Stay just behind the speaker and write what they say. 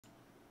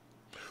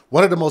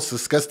One of the most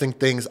disgusting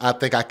things I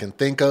think I can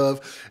think of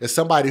is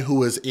somebody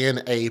who is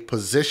in a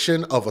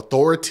position of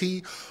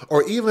authority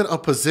or even a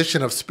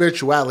position of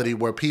spirituality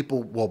where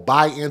people will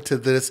buy into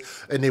this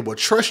and they will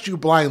trust you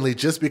blindly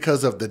just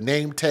because of the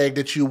name tag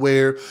that you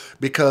wear,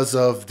 because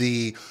of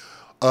the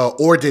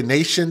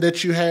ordination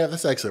that you have.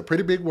 That's actually a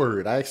pretty big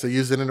word. I actually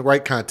use it in the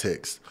right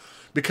context.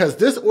 Because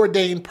this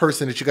ordained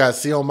person that you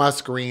guys see on my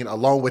screen,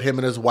 along with him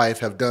and his wife,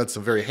 have done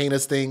some very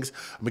heinous things.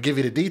 I'm going to give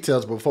you the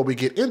details, but before we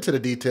get into the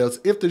details,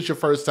 if this is your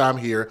first time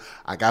here,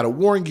 I got to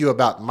warn you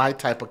about my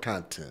type of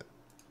content.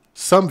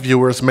 Some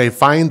viewers may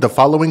find the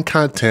following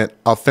content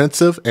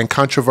offensive and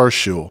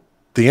controversial.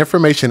 The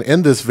information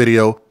in this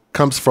video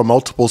comes from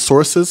multiple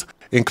sources,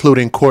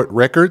 including court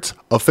records,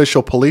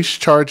 official police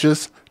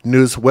charges,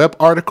 news web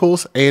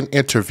articles, and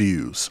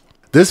interviews.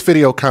 This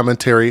video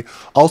commentary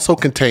also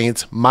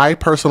contains my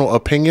personal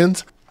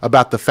opinions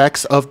about the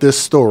facts of this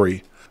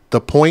story.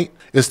 The point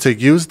is to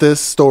use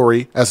this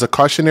story as a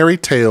cautionary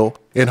tale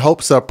in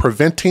hopes of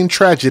preventing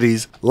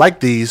tragedies like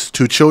these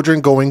to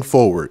children going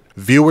forward.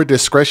 Viewer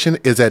discretion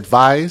is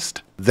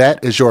advised.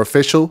 That is your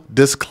official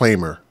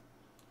disclaimer.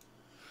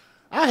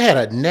 I had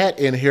a gnat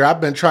in here I've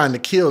been trying to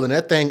kill, and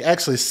that thing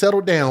actually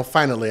settled down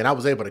finally, and I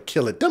was able to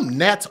kill it. Them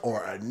gnats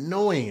are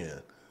annoying.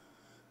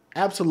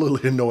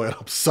 Absolutely annoying.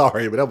 I'm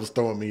sorry, but that was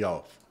throwing me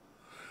off.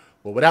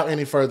 Well, without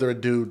any further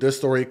ado, this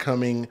story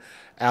coming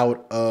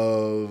out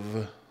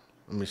of,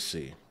 let me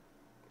see.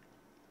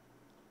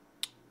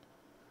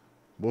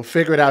 We'll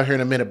figure it out here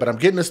in a minute, but I'm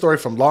getting this story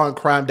from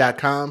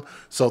lawandcrime.com,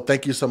 so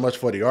thank you so much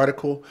for the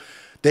article.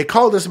 They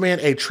call this man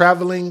a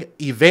traveling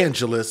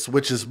evangelist,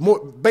 which is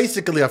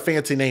basically a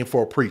fancy name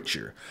for a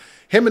preacher.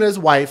 Him and his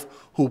wife,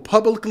 who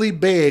publicly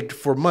begged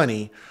for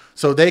money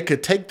so they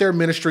could take their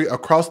ministry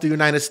across the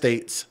United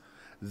States.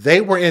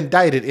 They were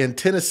indicted in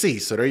Tennessee,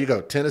 so there you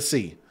go,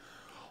 Tennessee,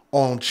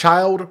 on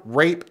child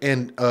rape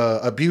and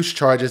abuse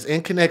charges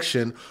in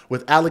connection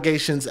with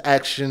alleged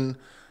actions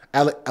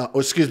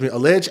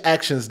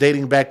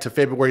dating back to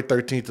February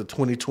 13th of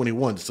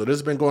 2021. So this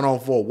has been going on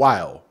for a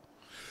while.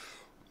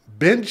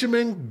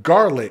 Benjamin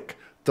Garlick,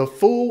 the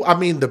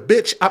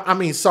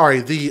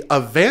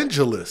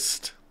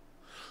evangelist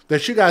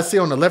that you guys see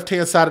on the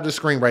left-hand side of the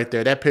screen right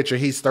there, that picture,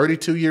 he's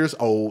 32 years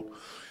old,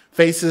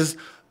 faces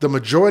the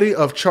majority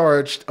of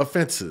charged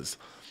offenses.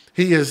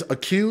 He is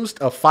accused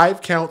of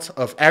 5 counts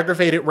of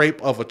aggravated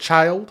rape of a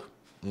child,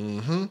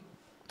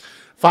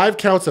 5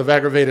 counts of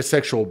aggravated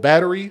sexual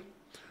battery,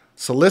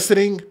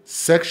 soliciting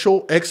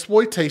sexual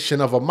exploitation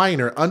of a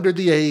minor under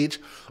the age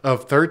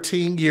of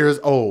 13 years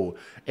old.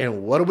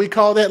 And what do we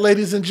call that,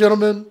 ladies and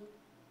gentlemen?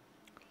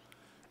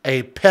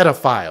 A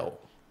pedophile.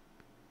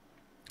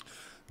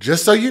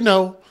 Just so you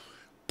know,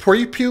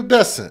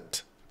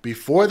 prepubescent,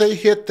 before they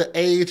hit the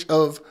age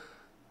of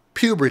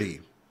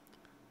puberty,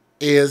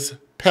 is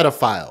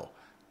pedophile.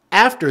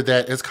 After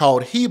that, it's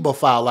called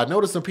hebophile. I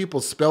noticed some people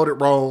spelled it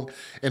wrong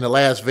in the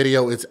last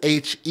video. It's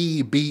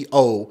H-E-B-O-P-H-I-L-E,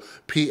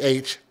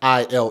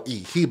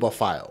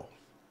 hebophile.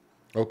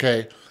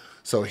 Okay,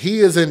 so he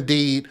is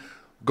indeed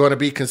going to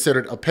be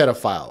considered a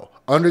pedophile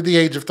under the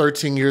age of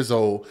 13 years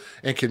old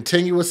and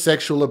continuous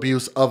sexual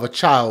abuse of a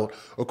child,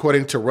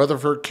 according to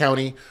Rutherford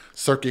County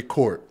Circuit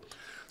Court.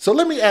 So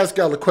let me ask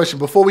y'all a question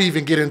before we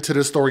even get into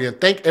this story, and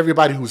thank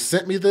everybody who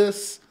sent me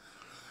this.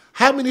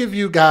 How many of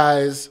you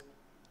guys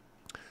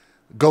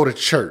go to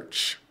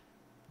church?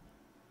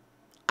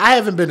 I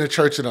haven't been to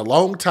church in a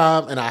long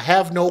time, and I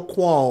have no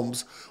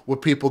qualms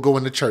with people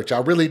going to church. I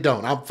really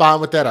don't. I'm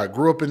fine with that. I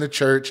grew up in the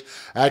church.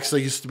 I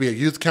actually used to be a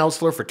youth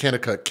counselor for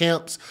Kennecott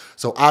camps.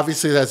 So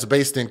obviously that's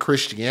based in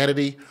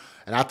Christianity.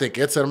 And I think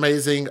it's an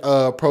amazing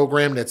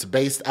program that's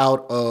based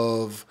out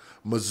of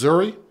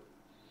Missouri.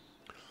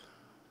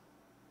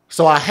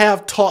 So I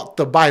have taught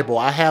the Bible.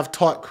 I have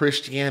taught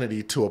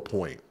Christianity to a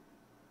point.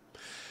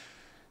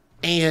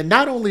 And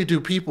not only do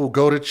people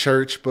go to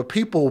church, but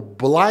people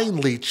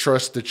blindly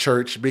trust the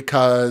church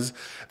because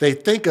they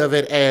think of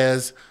it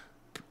as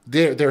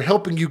they're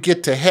helping you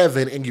get to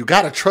heaven, and you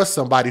got to trust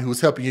somebody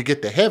who's helping you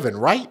get to heaven,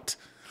 right?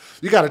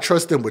 You got to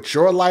trust them with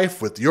your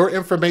life, with your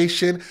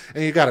information,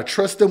 and you got to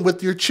trust them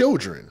with your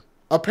children.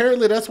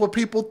 Apparently, that's what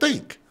people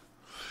think.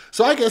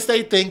 So I guess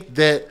they think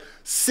that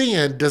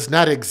sin does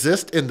not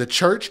exist in the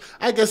church.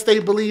 I guess they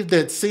believe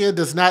that sin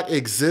does not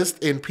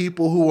exist in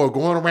people who are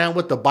going around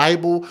with the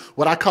Bible,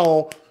 what I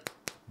call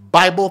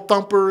Bible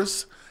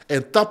thumpers,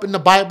 and thumping the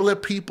Bible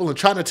at people and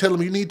trying to tell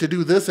them you need to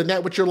do this and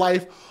that with your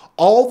life.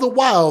 All the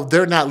while,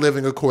 they're not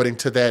living according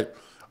to that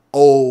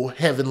old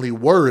heavenly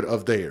word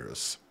of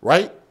theirs,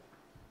 right?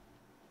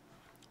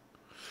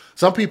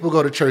 Some people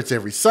go to church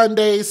every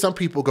Sunday. Some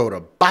people go to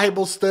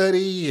Bible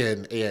study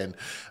and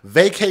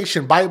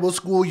vacation Bible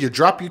school. You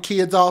drop your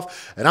kids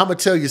off. And I'm going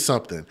to tell you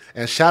something.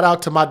 And shout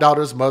out to my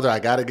daughter's mother. I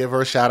got to give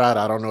her a shout out.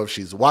 I don't know if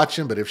she's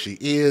watching, but if she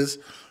is,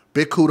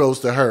 big kudos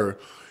to her.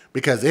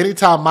 Because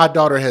anytime my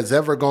daughter has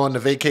ever gone to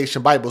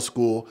vacation Bible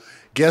school,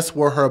 guess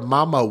where her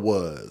mama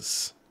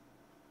was?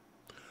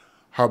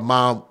 Her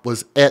mom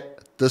was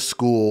at the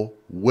school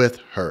with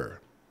her.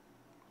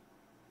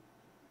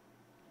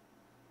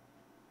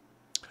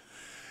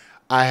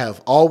 I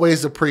have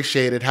always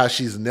appreciated how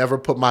she's never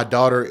put my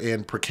daughter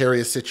in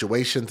precarious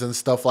situations and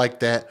stuff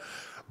like that.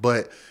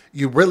 But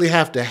you really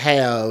have to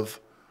have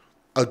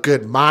a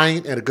good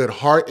mind and a good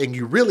heart, and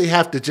you really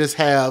have to just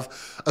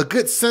have a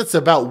good sense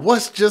about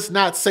what's just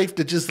not safe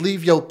to just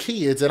leave your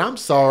kids. And I'm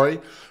sorry,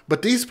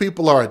 but these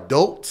people are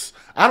adults.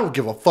 I don't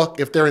give a fuck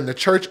if they're in the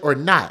church or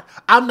not.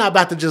 I'm not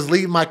about to just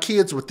leave my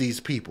kids with these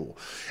people.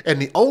 And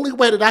the only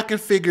way that I can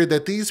figure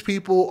that these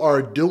people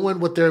are doing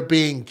what they're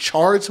being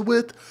charged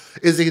with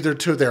is either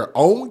to their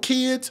own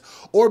kids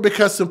or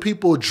because some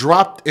people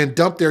dropped and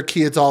dumped their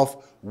kids off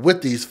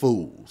with these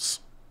fools.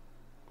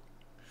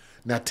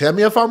 Now, tell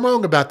me if I'm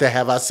wrong about that.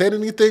 Have I said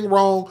anything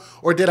wrong,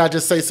 or did I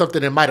just say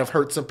something that might have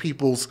hurt some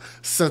people's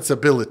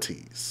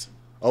sensibilities?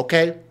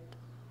 Okay?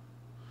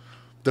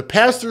 The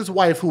pastor's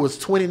wife, who was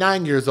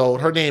 29 years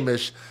old, her name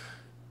is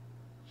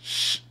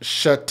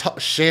Chantal,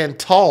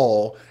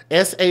 Shantal.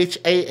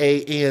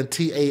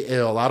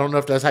 I don't know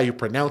if that's how you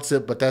pronounce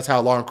it, but that's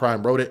how Law and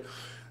Crime wrote it.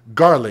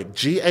 Garlick,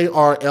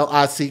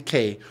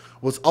 Garlick,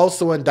 was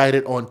also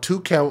indicted on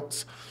 2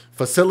 counts: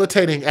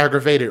 facilitating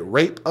aggravated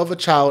rape of a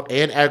child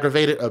and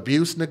aggravated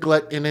abuse,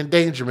 neglect, and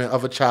endangerment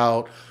of a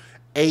child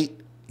 8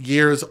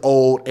 years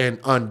old and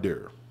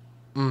under.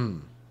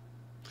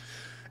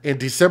 In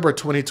December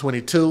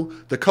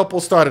 2022, the couple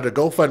started a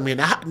GoFundMe.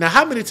 Now,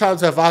 how many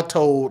times have I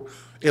told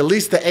at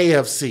least the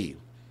AFC,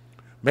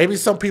 maybe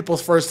some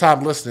people's first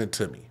time listening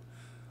to me,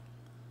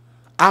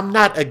 I'm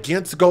not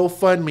against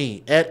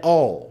GoFundMe at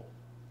all.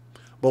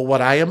 But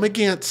what I am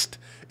against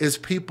is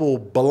people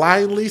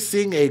blindly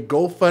seeing a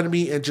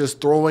GoFundMe and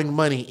just throwing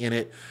money in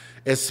it,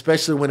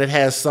 especially when it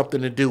has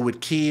something to do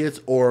with kids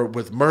or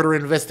with murder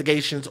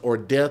investigations or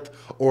death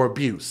or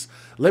abuse.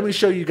 Let me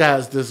show you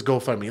guys this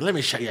GoFundMe. Let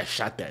me show you.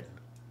 Shot that.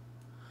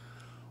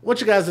 I want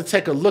you guys to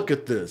take a look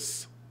at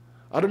this.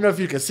 I don't know if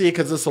you can see it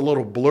because it's a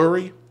little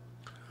blurry,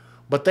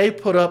 but they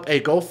put up a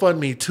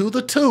GoFundMe to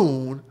the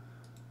tune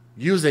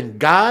using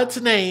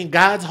God's name,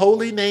 God's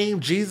holy name,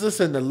 Jesus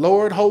and the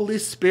Lord, Holy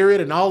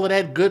Spirit, and all of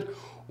that good,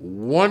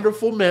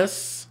 wonderful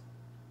mess,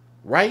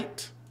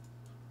 right?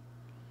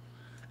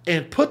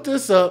 And put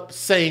this up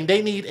saying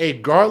they need a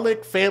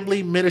Garlic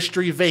Family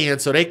Ministry van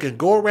so they can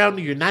go around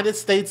the United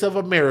States of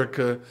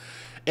America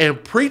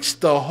and preach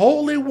the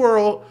holy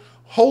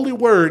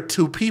word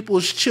to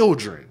people's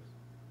children,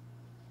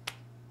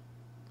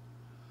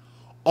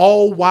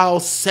 all while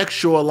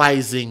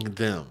sexualizing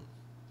them.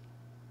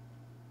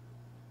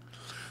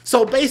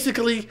 So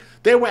basically,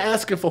 they were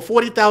asking for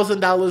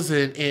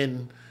 $40,000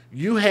 and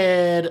you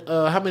had,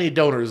 how many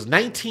donors?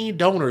 19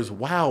 donors.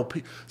 Wow.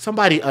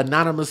 Somebody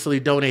anonymously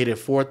donated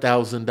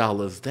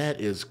 $4,000. That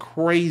is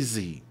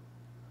crazy.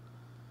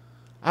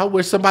 I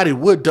wish somebody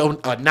would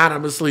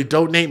anonymously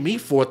donate me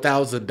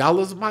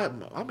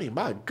 $4,000.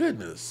 My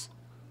goodness.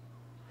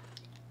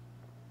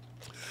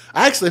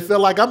 I actually feel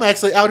like I'm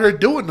actually out here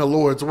doing the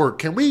Lord's work.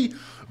 Can we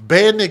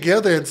band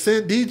together and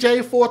send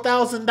DJ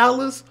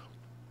 $4,000?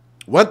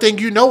 One thing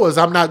you know is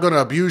I'm not going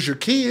to abuse your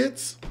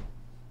kids.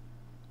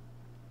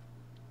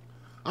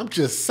 I'm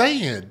just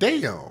saying,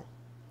 damn.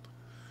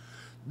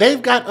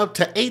 They've got up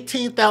to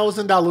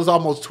 $18,000,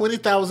 almost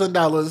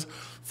 $20,000.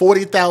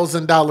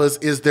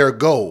 $40,000 is their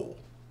goal.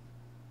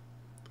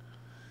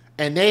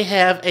 And they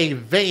have a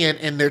van,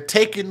 and they're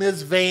taking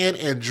this van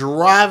and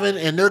driving,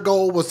 and their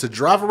goal was to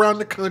drive around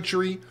the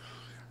country.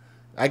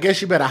 I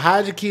guess you better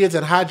hide your kids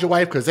and hide your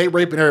wife because they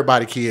raping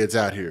everybody's kids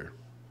out here.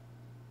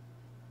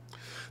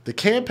 The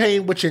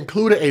campaign, which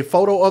included a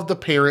photo of the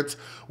parents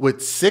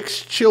with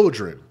 6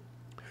 children,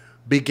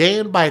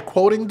 began by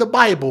quoting the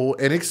Bible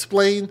and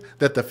explained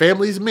that the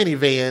family's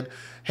minivan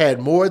had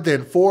more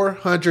than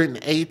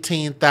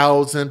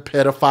 418,000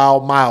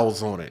 pedophile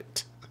miles on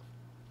it.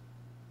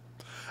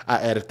 I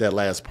added that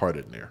last part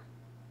in there.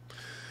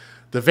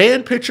 The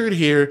van pictured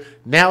here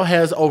now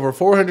has over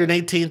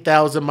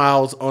 418,000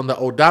 miles on the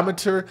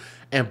odometer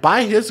and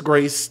by His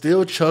grace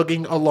still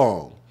chugging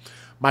along.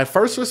 My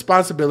first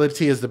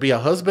responsibility is to be a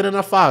husband and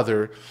a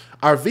father.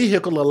 Our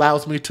vehicle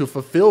allows me to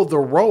fulfill the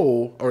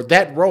role or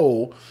that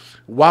role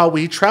while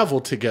we travel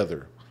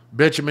together.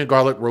 Benjamin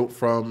Garlick wrote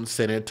from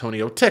San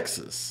Antonio,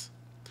 Texas.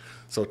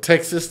 So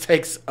Texas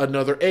takes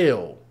another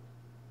L.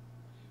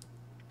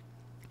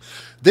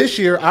 This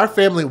year, our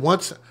family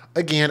once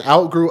again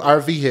outgrew our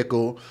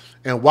vehicle,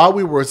 and while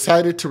we were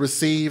excited to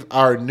receive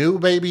our new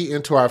baby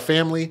into our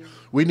family,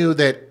 we knew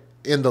that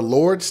in the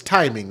Lord's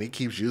timing, he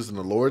keeps using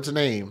the Lord's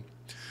name,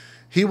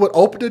 he would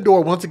open the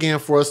door once again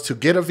for us to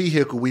get a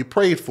vehicle we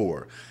prayed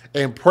for.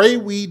 And pray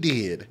we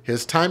did.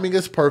 His timing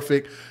is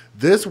perfect.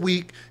 This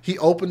week, he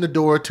opened the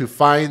door to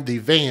find the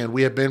van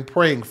we have been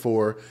praying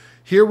for.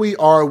 Here we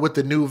are with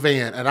the new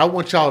van. And I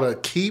want y'all to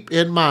keep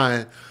in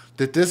mind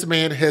that this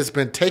man has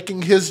been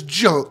taking his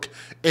junk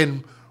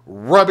and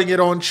rubbing it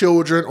on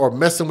children or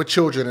messing with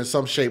children in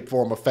some shape,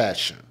 form, or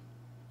fashion.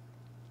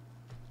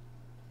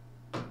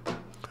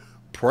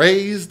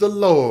 Praise the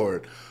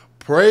Lord.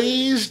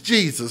 Praise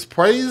Jesus.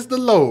 Praise the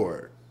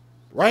Lord.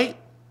 Right?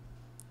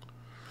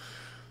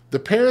 The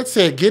parents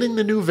said getting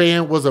the new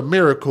van was a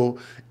miracle,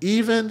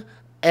 even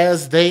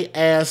as they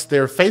asked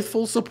their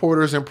faithful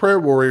supporters and prayer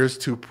warriors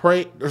to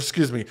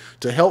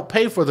help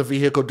pay for the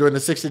vehicle during the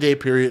 60-day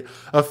period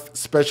of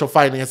special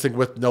financing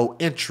with no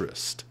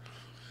interest.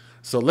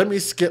 So let me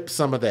skip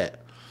some of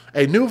that.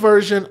 A new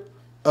version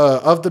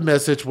of the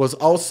message was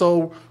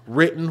also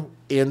written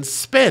in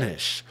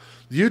Spanish.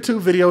 The YouTube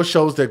video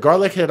shows that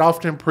Garlic had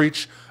often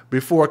preached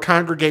before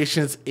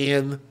congregations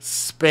in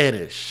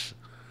Spanish.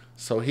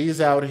 So he's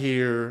out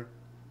here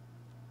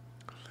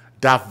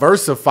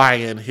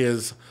diversifying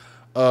his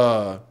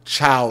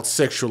child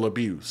sexual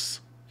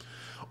abuse.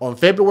 On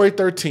February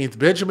 13th,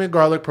 Benjamin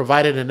Garlic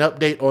provided an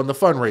update on the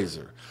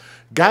fundraiser.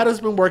 God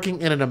has been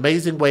working in an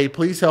amazing way.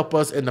 Please help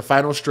us in the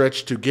final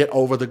stretch to get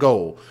over the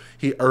goal.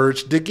 He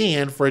urged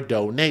again for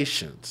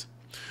donations.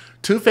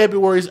 2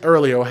 Februarys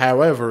earlier,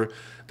 however,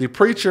 the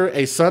preacher,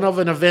 a son of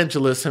an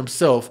evangelist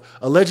himself,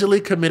 allegedly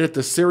committed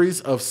the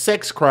series of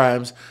sex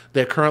crimes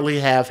that currently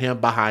have him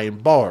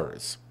behind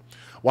bars.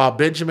 While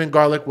Benjamin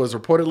Garlic was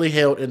reportedly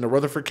held in the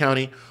Rutherford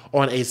County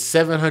on a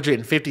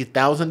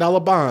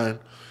 $750,000 bond,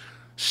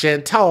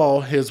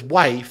 Chantal, his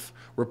wife,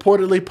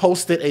 reportedly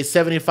posted a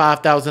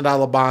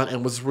 $75,000 bond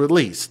and was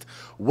released.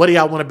 What do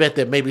y'all want to bet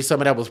that maybe some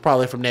of that was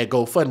probably from that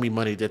GoFundMe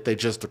money that they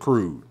just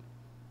accrued?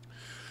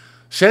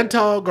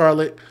 Chantal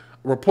Garlic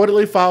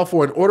reportedly filed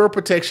for an order of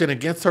protection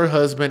against her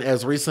husband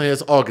as recently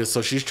as August,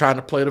 so she's trying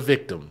to play the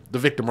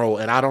victim role,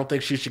 and I don't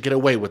think she should get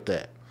away with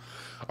that.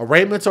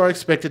 Arraignments are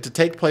expected to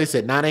take place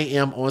at 9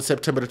 a.m. on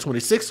September the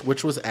 26th,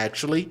 which was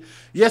actually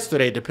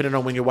yesterday, depending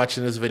on when you're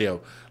watching this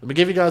video. Let me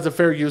give you guys a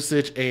fair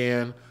usage,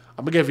 and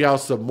I'm going to give y'all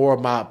some more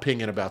of my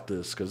opinion about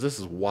this, because this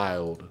is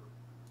wild.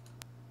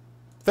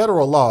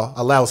 Federal law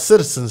allows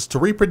citizens to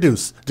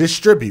reproduce,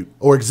 distribute,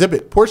 or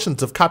exhibit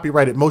portions of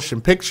copyrighted motion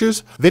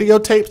pictures,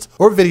 videotapes,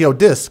 or video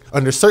discs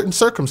under certain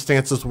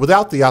circumstances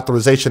without the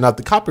authorization of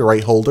the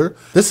copyright holder.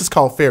 This is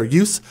called fair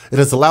use. It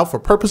is allowed for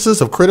purposes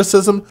of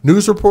criticism,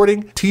 news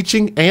reporting,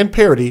 teaching, and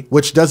parody,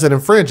 which doesn't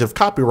infringe of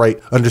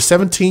copyright under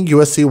 17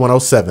 U.S.C.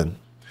 107.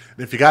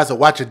 If you guys are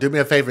watching, do me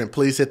a favor and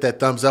please hit that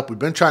thumbs up. We've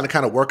been trying to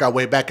kind of work our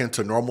way back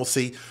into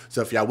normalcy.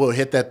 So if y'all will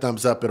hit that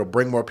thumbs up, it'll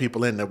bring more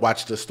people in to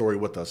watch this story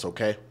with us,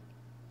 okay?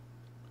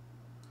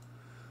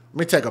 Let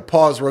me take a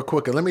pause real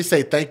quick and let me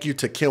say thank you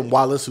to Kim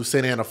Wallace, who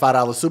sent in a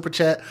 $5 super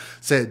chat.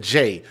 Said,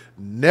 Jay,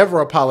 never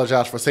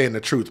apologize for saying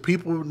the truth.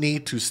 People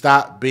need to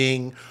stop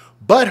being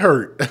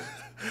butthurt.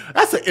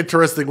 That's an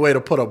interesting way to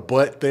put a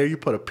butt there. You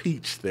put a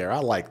peach there. I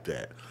like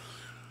that.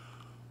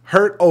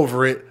 Hurt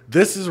over it.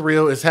 This is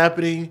real. It's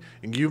happening,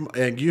 and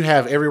you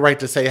have every right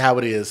to say how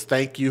it is.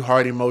 Thank you,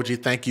 heart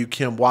emoji. Thank you,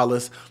 Kim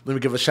Wallace. Let me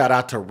give a shout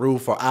out to Rue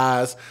for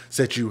Eyes.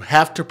 Said you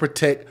have to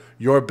protect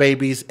your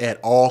babies at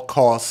all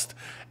costs.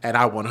 And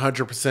I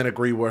 100%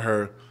 agree with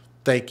her.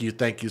 Thank you.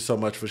 Thank you so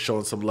much for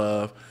showing some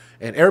love.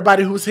 And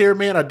everybody who's here,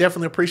 man, I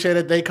definitely appreciate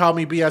it. They call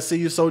me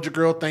BICU Soldier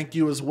Girl. Thank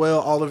you as well,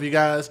 all of you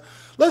guys.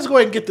 Let's go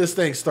ahead and get this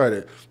thing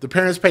started. The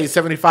parents paid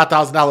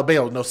 $75,000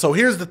 bail. No, so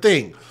here's the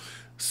thing.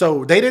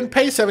 So they didn't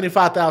pay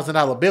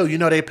 $75,000 bill. You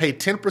know, they paid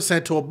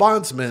 10% to a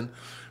bondsman.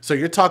 So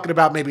you're talking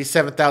about maybe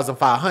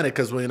 $7,500,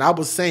 because when I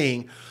was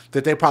saying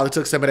that they probably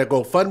took some of that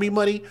GoFundMe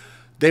money,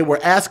 they were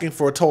asking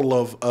for a total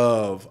of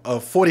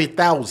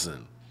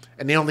 $40,000.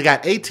 And they only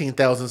got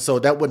 $18,000, so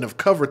that wouldn't have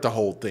covered the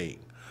whole thing.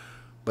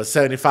 But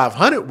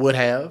 $7,500 would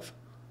have.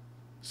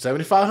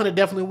 $7,500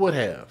 definitely would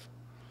have.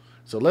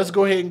 So let's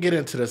go ahead and get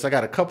into this. I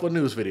got a couple of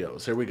news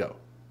videos. Here we go.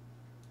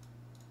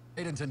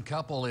 Bradenton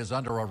couple is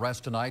under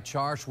arrest tonight,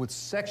 charged with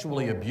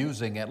sexually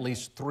abusing at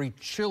least 3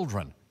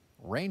 children,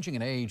 ranging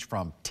in age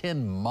from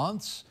 10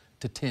 months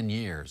to 10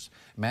 years.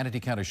 Manatee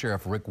County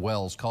Sheriff Rick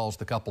Wells calls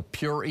the couple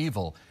pure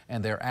evil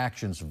and their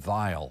actions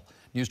vile.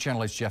 News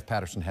Channel 8's Jeff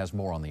Patterson has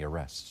more on the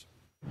arrests.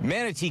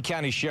 Manatee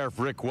County Sheriff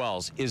Rick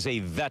Wells is a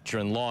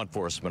veteran law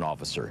enforcement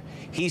officer.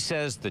 He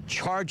says the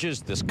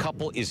charges this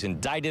couple is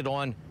indicted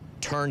on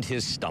turned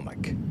his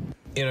stomach.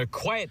 In a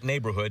quiet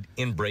neighborhood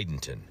in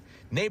Bradenton,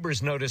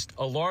 neighbors noticed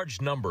a large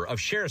number of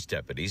sheriff's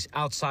deputies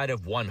outside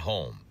of one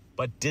home,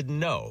 but didn't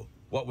know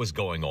what was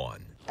going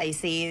on. I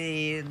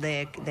see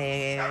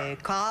the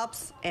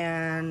cops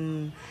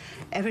and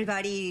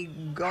everybody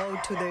go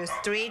to the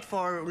street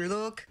for a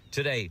look.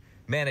 Today,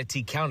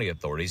 Manatee County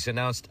authorities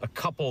announced a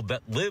couple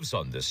that lives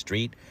on this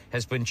street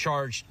has been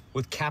charged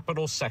with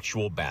capital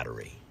sexual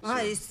battery.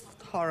 It's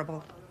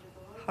horrible,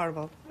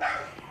 horrible,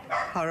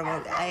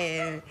 horrible.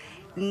 I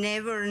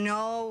never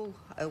know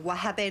what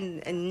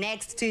happened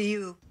next to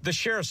you. The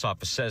sheriff's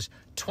office says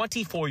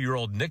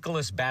 24-year-old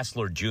Nicholas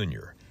Bassler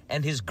Jr.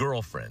 and his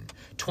girlfriend,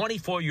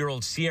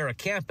 24-year-old Sierra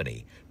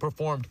Campany,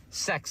 performed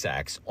sex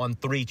acts on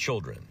 3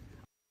 children.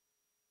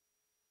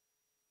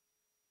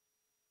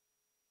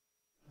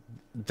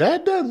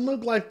 That doesn't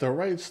look like the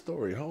right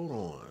story. Hold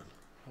on.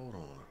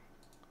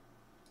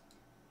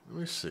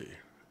 Let me see.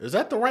 Is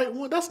that the right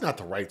one? That's not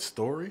the right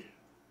story.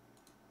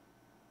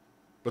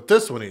 But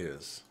this one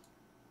is.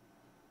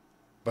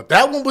 But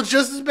that one was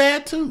just as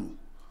bad too.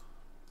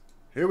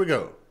 Here we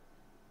go.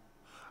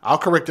 I'll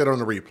correct it on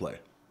the replay.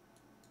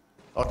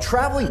 A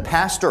traveling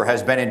pastor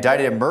has been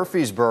indicted in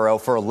Murfreesboro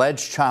for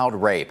alleged child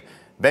rape.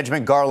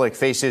 Benjamin Garlick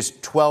faces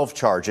 12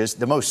 charges,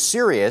 the most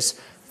serious,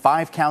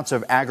 5 counts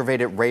of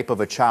aggravated rape of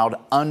a child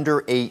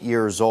under 8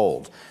 years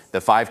old.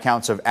 The 5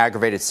 counts of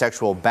aggravated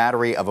sexual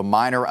battery of a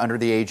minor under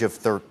the age of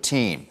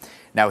 13.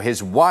 Now,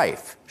 his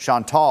wife,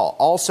 Chantal,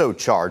 also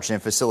charged in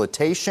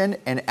facilitation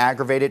and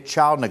aggravated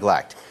child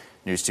neglect.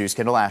 News 2's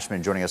Kendall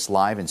Ashman joining us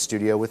live in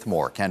studio with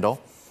more. Kendall?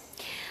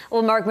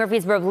 Well, Mark,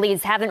 Murfreesboro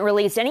police haven't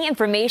released any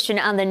information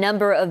on the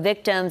number of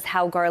victims,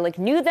 how Garlick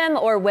knew them,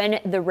 or when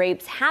the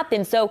rapes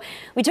happened. So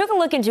we took a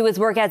look into his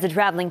work as a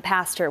traveling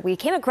pastor. We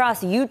came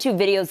across YouTube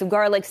videos of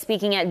Garlick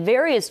speaking at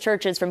various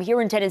churches from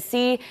here in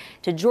Tennessee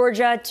to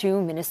Georgia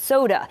to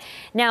Minnesota.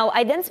 Now,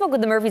 I then spoke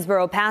with the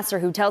Murfreesboro pastor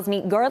who tells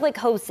me Garlick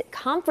hosts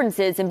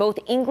conferences in both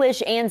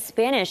English and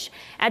Spanish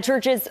at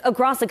churches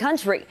across the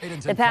country.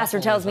 The pastor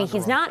tells me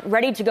he's not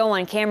ready to go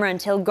on camera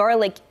until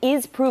Garlick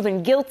is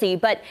proven guilty,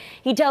 but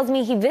he tells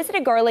me he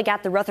visited Garlick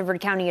at the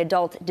Rutherford County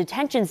Adult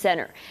Detention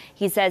Center.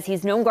 He says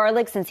he's known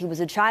Garlick since he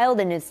was a child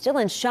and is still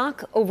in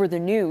shock over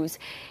the news.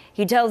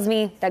 He tells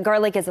me that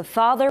Garlick is a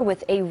father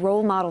with a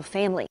role model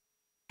family.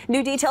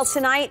 New details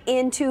tonight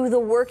into the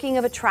working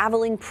of a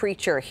traveling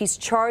preacher. He's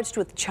charged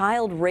with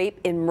child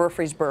rape in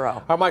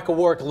Murfreesboro. Our Michael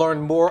Warwick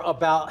learned more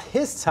about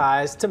his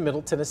ties to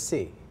Middle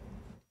Tennessee.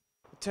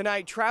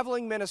 Tonight,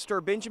 traveling minister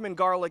Benjamin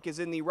Garlick is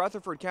in the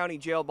Rutherford County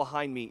Jail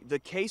behind me. The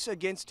case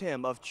against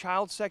him of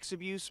child sex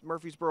abuse,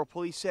 Murfreesboro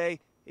police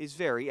say, is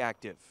very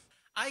active.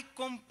 Hay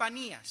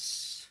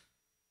compañías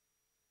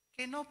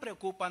que no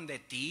preocupan de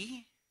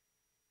ti,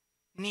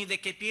 ni de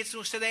qué piensa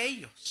usted de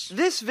ellos.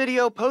 This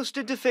video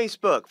posted to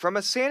Facebook from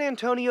a San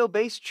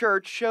Antonio-based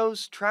church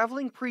shows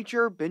traveling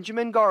preacher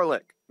Benjamin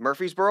Garlick.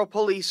 Murfreesboro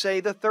police say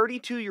the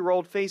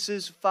 32-year-old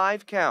faces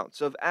 5 counts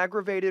of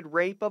aggravated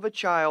rape of a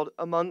child,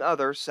 among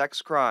other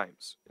sex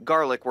crimes.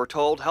 Garlick, we're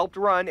told, helped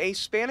run a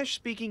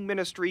Spanish-speaking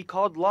ministry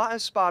called La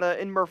Espada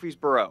in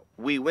Murfreesboro.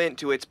 We went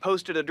to its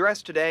posted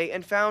address today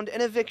and found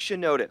an eviction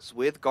notice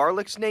with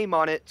Garlick's name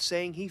on it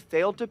saying he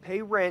failed to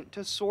pay rent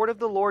to Sword of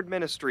the Lord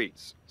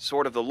Ministries.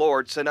 Sword of the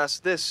Lord sent us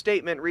this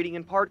statement reading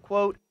in part,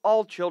 quote,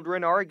 "All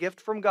children are a gift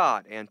from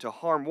God, and to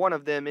harm one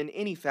of them in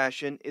any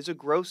fashion is a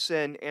gross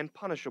sin and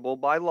punishable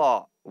by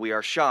law. We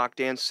are shocked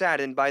and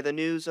saddened by the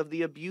news of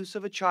the abuse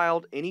of a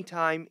child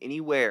anytime,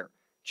 anywhere.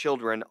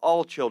 Children,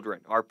 all children,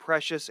 are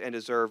precious and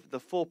deserve the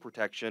full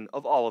protection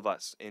of all of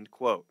us," end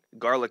quote.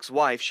 Garlick's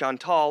wife,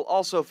 Chantal,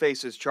 also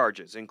faces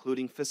charges,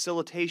 including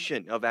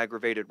facilitation of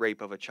aggravated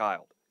rape of a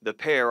child. The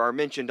pair are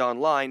mentioned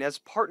online as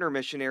partner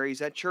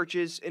missionaries at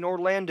churches in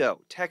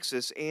Orlando,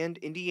 Texas, and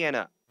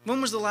Indiana.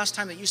 When was the last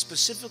time that you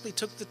specifically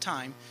took the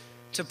time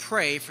to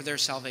pray for their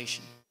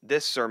salvation?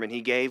 This sermon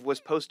he gave was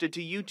posted to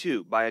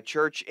YouTube by a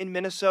church in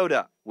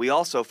Minnesota. We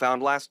also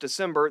found last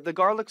December the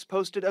Garlicks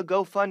posted a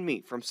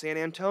GoFundMe from San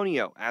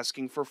Antonio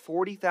asking for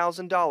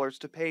 $40,000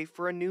 to pay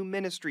for a new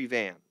ministry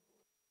van.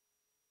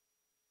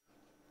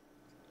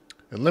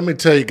 And let me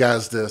tell you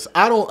guys this.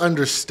 I don't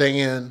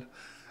understand,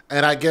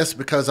 and I guess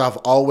because I've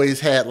always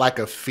had like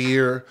a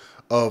fear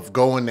of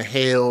going to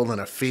hell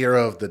and a fear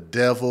of the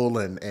devil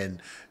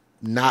and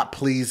not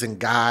pleasing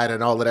God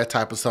and all of that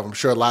type of stuff. I'm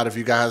sure a lot of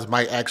you guys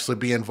might actually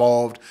be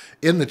involved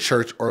in the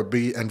church or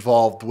be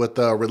involved with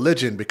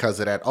religion because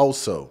of that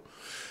also.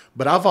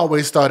 But I've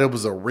always thought it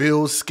was a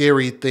real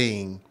scary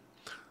thing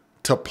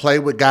to play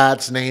with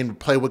God's name, to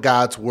play with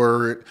God's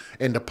word,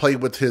 and to play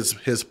with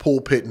his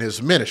pulpit and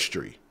his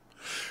ministry.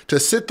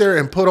 To sit there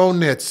and put on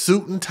that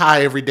suit and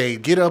tie every day,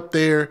 get up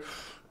there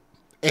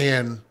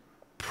and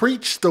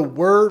preach the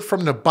word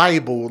from the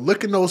Bible,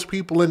 looking those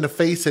people in the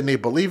face and they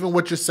believe in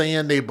what you're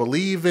saying. They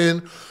believe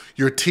in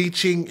your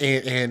teaching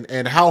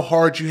and how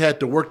hard you had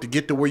to work to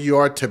get to where you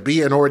are to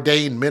be an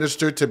ordained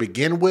minister to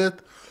begin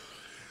with.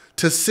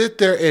 To sit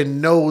there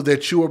and know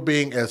that you are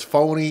being as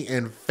phony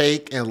and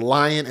fake and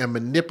lying and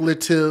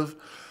manipulative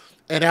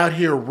and out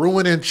here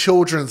ruining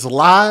children's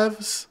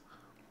lives.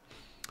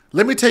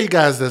 Let me tell you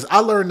guys this. I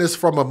learned this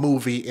from a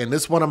movie, and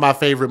it's one of my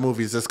favorite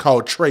movies. It's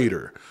called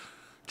Traitor.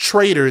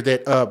 Traitor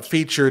that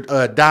featured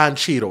Don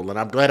Cheadle, and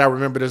I'm glad I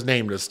remembered his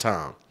name this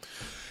time.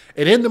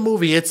 And in the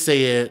movie, it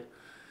said,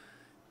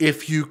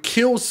 if you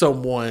kill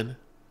someone,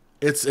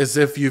 it's as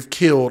if you've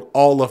killed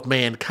all of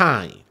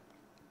mankind.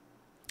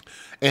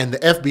 And the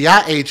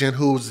FBI agent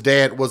whose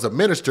dad was a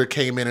minister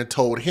came in and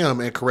told him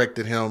and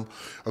corrected him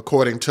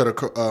according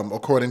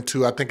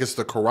to I think it's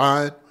the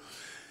Quran.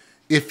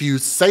 If you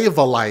save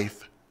a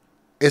life,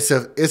 it's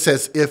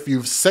as if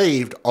you've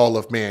saved all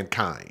of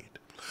mankind.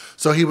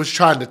 So he was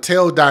trying to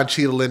tell Don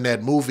Cheadle in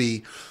that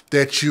movie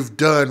that you've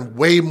done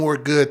way more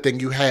good than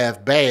you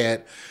have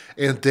bad,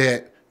 and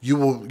that you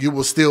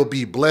will still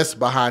be blessed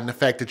behind the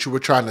fact that you were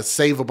trying to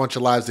save a bunch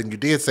of lives, and you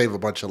did save a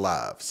bunch of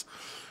lives.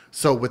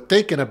 So with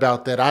thinking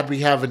about that, I'd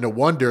be having to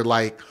wonder,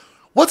 like,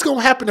 what's going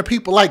to happen to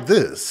people like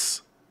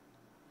this?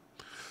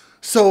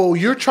 So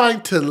you're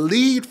trying to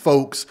lead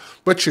folks,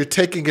 but you're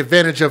taking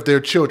advantage of their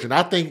children.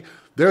 I think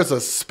there's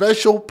a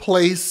special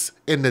place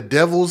in the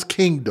devil's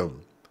kingdom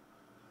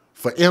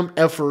for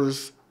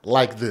MFers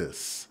like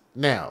this.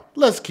 Now,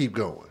 let's keep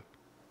going.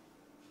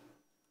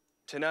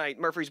 Tonight,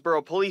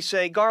 Murfreesboro police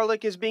say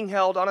Garlick is being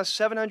held on a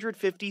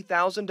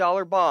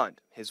 $750,000 bond.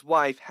 His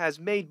wife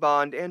has made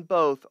bond and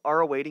both are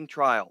awaiting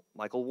trial.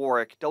 Michael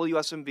Warwick,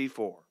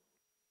 WSMV4.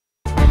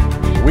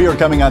 We are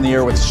coming on the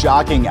air with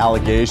shocking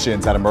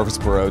allegations out of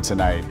Murfreesboro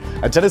tonight.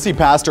 A Tennessee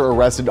pastor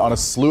arrested on a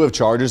slew of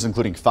charges,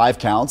 including 5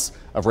 counts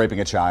of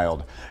raping a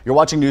child. You're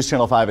watching News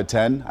Channel 5 at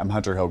 10. I'm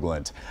Hunter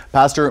Hoagland.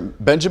 Pastor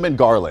Benjamin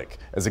Garlick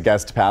is a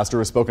guest pastor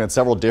who has spoken at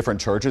several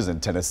different churches in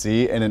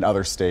Tennessee and in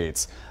other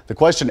states. The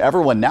question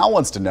everyone now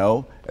wants to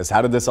know is,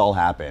 how did this all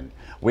happen?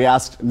 We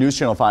asked News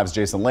Channel 5's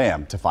Jason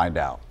Lamb to find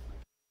out.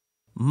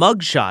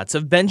 Mugshots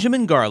of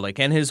Benjamin Garlick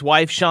and his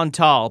wife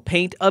Chantal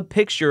paint a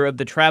picture of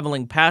the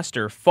traveling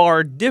pastor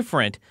far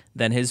different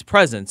than his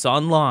presence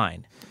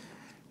online.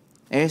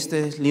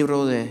 YouTube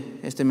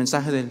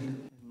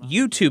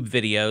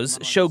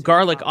videos show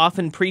Garlick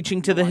often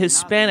preaching to the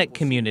Hispanic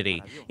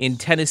community in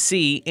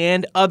Tennessee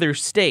and other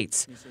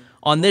states.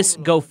 On this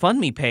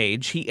GoFundMe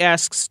page, he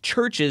asks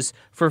churches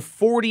for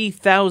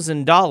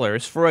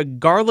 $40,000 for a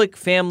Garlick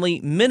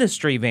family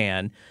ministry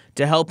van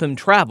to help him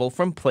travel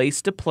from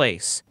place to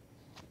place.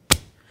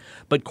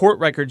 But court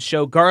records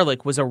show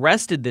Garlick was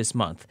arrested this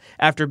month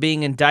after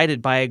being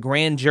indicted by a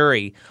grand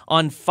jury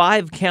on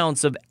 5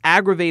 counts of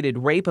aggravated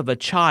rape of a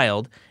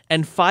child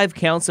and 5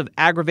 counts of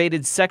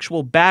aggravated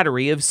sexual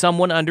battery of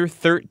someone under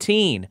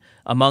 13,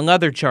 among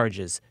other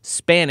charges,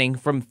 spanning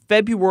from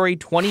February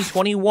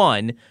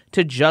 2021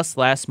 to just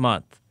last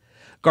month.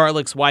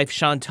 Garlick's wife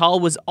Chantal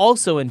was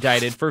also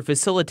indicted for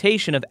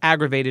facilitation of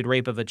aggravated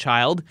rape of a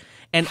child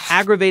and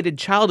aggravated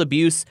child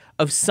abuse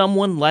of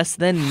someone less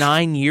than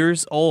 9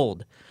 years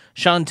old.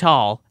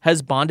 Chantal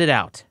has bonded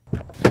out.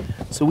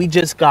 So we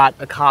just got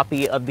a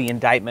copy of the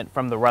indictment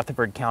from the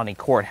Rutherford County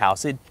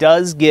Courthouse. It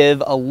does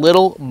give a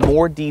little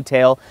more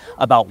detail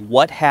about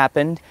what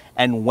happened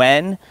and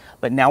when,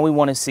 but now we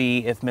want to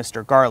see if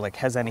Mr. Garlick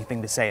has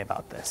anything to say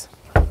about this.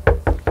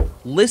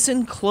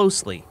 Listen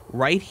closely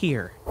right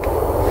here.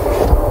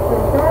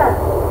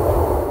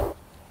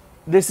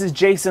 This is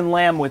Jason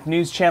Lamb with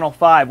News Channel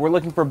 5. We're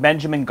looking for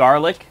Benjamin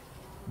Garlick.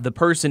 The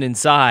person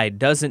inside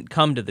doesn't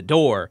come to the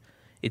door.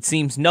 It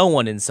seems no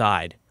one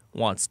inside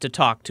wants to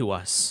talk to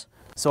us.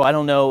 So I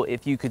don't know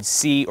if you could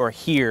see or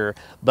hear,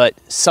 but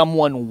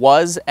someone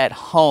was at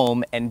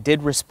home and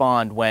did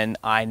respond when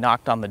I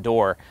knocked on the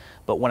door.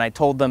 But when I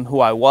told them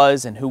who I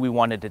was and who we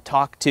wanted to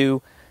talk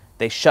to,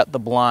 they shut the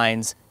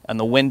blinds on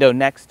the window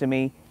next to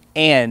me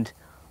and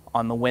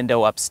on the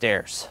window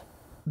upstairs.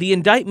 The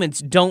indictments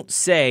don't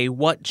say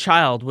what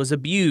child was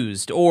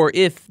abused or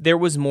if there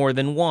was more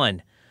than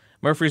one.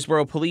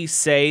 Murfreesboro police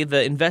say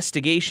the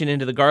investigation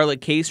into the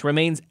Garlick case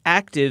remains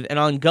active and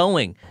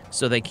ongoing,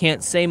 so they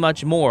can't say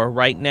much more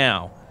right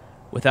now,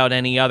 without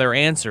any other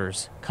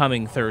answers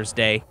coming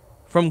Thursday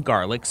from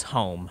Garlick's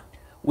home.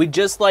 We'd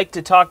just like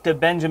to talk to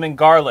Benjamin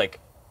Garlick.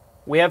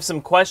 We have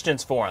some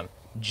questions for him.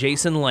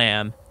 Jason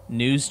Lamb,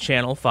 News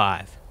Channel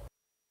 5.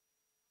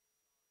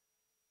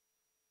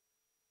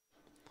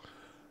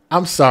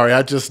 I'm sorry,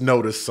 I just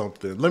noticed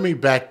something. Let me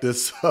back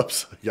this up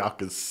so y'all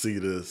can see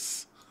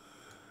this.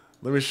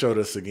 Let me show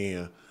this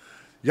again.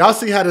 Y'all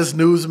see how this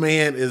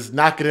newsman is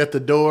knocking at the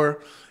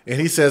door and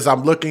he says,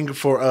 I'm looking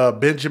for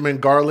Benjamin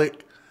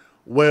Garlick.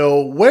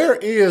 Well, where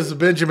is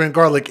Benjamin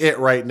Garlick at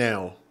right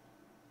now?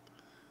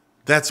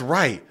 That's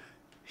right.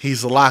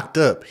 He's locked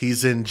up.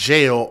 He's in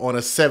jail on a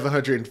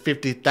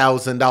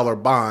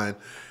 $750,000 bond.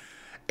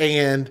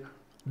 And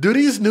do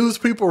these news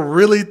people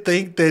really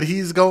think that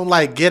he's going to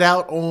like get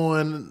out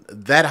on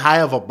that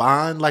high of a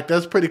bond? Like,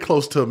 that's pretty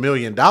close to $1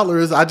 million.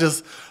 I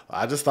just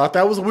thought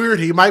that was weird.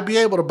 He might be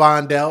able to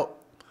bond out.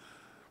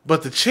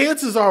 But the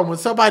chances are when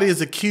somebody is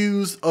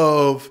accused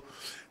of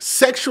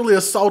sexually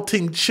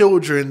assaulting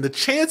children, the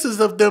chances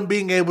of them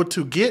being able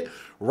to get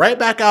right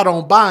back out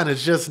on bond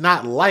is just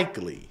not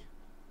likely.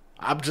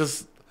 I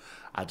just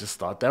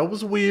thought that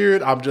was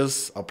weird. I'm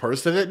just a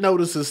person that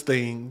notices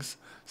things.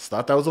 Just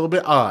thought that was a little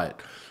bit odd.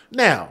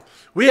 Now,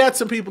 we had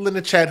some people in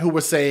the chat who were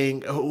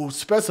saying, who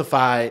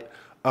specified,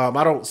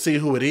 I don't see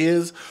who it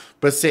is,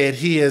 but said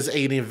he is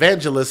an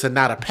evangelist and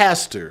not a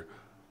pastor.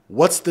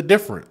 What's the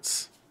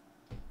difference?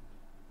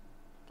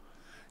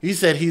 He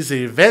said he's an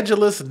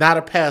evangelist, not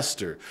a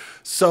pastor.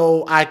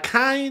 So I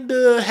kind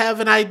of have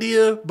an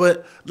idea,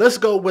 but let's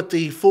go with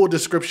the full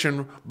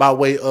description by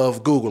way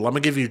of Google. I'm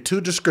going to give you 2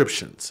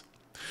 descriptions.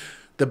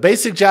 The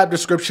basic job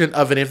description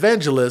of an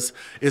evangelist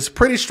is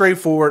pretty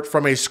straightforward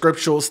from a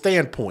scriptural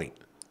standpoint.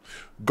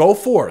 Go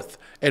forth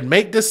and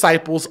make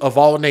disciples of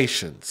all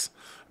nations.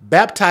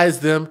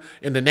 Baptize them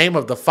in the name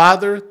of the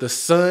Father, the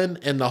Son,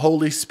 and the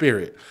Holy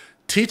Spirit.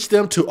 Teach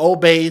them to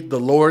obey the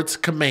Lord's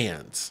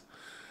commands.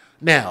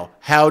 Now,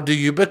 how do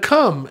you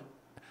become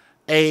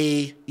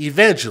an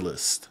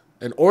evangelist,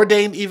 an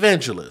ordained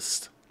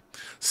evangelist?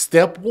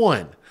 Step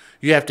 1,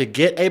 you have to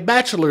get a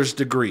bachelor's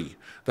degree.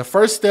 The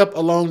first step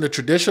along the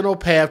traditional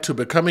path to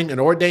becoming an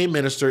ordained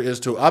minister is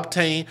to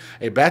obtain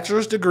a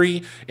bachelor's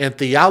degree in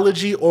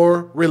theology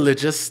or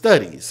religious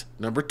studies.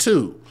 Number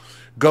 2,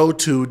 go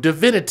to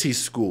divinity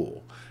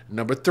school.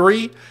 Number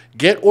 3,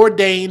 get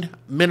ordained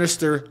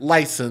minister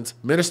license.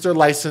 Minister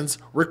license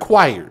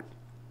required.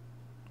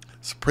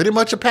 It's pretty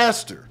much a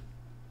pastor.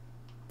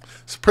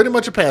 It's pretty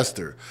much a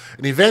pastor.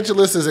 An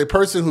evangelist is a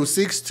person who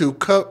seeks to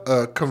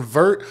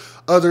convert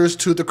others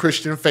to the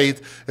Christian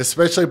faith,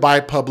 especially by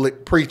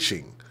public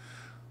preaching.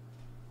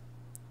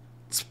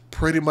 It's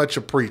pretty much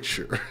a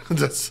preacher.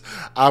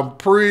 I'm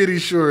pretty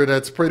sure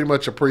that's pretty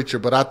much a preacher,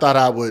 but I thought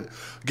I would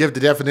give the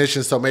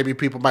definition so maybe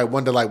people might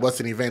wonder, like, what's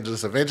an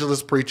evangelist?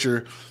 Evangelist,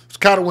 preacher, it's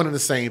kind of one and the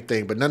same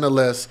thing, but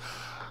nonetheless,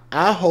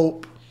 I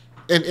hope,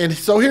 and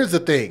so here's the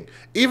thing,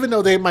 even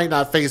though they might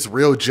not face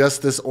real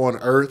justice on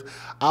earth,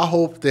 I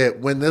hope that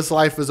when this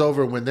life is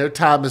over, when their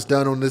time is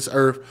done on this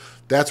earth,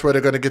 that's where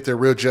they're going to get their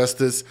real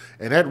justice.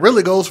 And that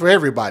really goes for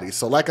everybody.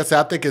 So like I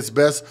said, I think it's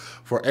best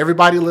for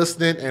everybody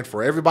listening and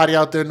for everybody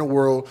out there in the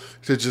world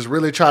to just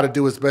really try to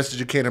do as best as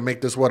you can to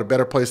make this world a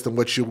better place than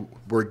what you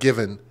were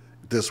given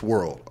this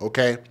world.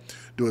 Okay?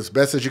 Do as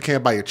best as you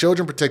can by your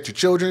children. Protect your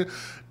children.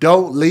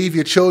 Don't leave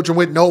your children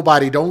with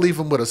nobody. Don't leave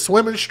them with a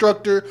swim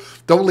instructor.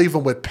 Don't leave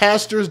them with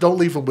pastors. Don't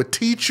leave them with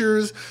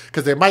teachers,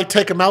 because they might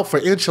take them out for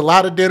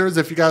enchilada dinners.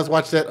 If you guys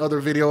watched that other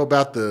video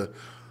about the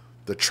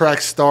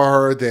track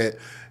star that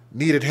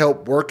needed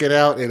help working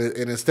out, and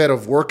instead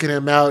of working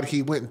him out,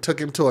 he went and took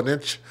him to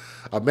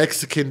a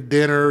Mexican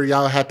dinner.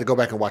 Y'all have to go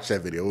back and watch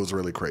that video. It was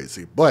really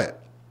crazy. But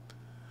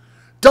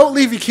don't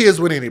leave your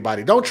kids with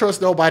anybody. Don't trust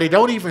nobody.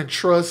 Don't even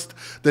trust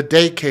the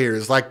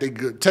daycares. Like, they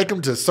take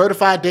them to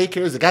certified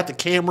daycares. They got the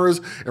cameras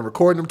and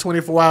recording them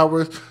 24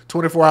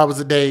 hours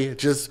a day.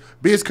 Just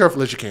be as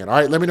careful as you can. All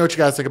right, let me know what you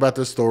guys think about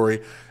this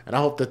story, and I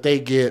hope that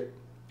they get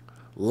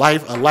a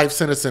life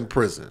sentence in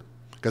prison,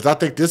 because I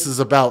think this is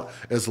about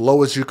as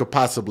low as you could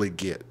possibly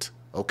get.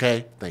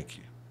 Okay? Thank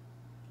you.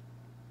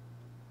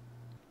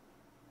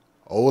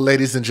 Oh,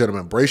 ladies and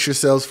gentlemen, brace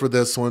yourselves for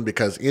this one,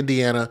 because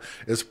Indiana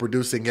is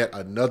producing yet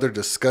another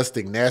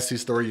disgusting, nasty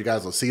story. You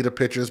guys will see the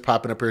pictures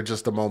popping up here in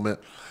just a moment.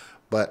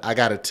 But I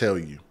got to tell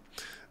you,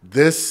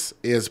 this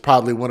is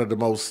probably one of the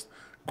most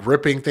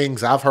gripping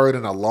things I've heard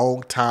in a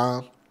long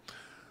time.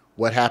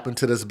 What happened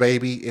to this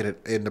baby,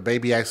 and the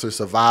baby actually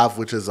survived,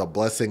 which is a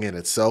blessing in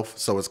itself.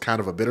 So it's kind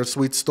of a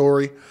bittersweet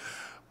story.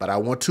 But I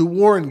want to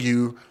warn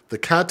you, the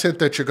content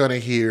that you're going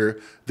to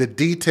hear, the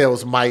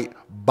details might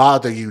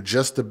bother you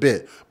just a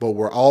bit. But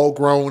we're all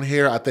grown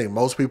here. I think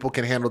most people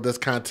can handle this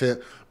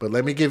content. But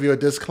let me give you a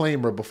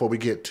disclaimer before we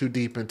get too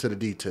deep into the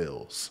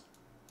details.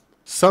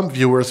 Some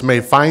viewers may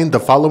find the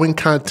following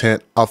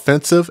content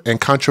offensive and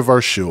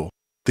controversial.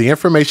 The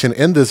information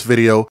in this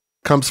video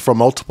comes from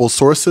multiple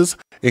sources,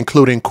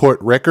 including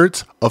court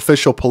records,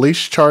 official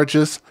police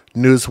charges,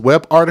 news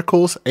web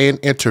articles, and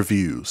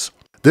interviews.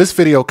 This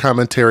video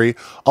commentary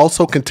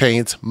also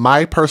contains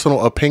my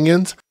personal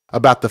opinions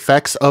about the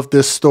facts of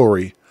this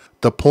story.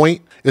 The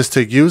point is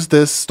to use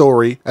this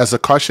story as a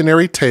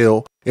cautionary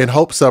tale in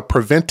hopes of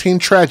preventing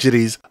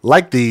tragedies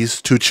like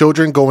these to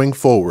children going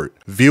forward.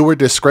 Viewer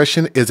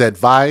discretion is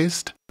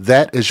advised.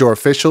 That is your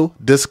official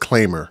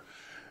disclaimer.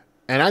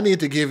 And I need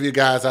to give you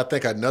guys, I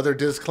think, another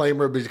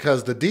disclaimer,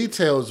 because the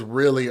details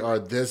really are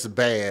this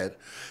bad.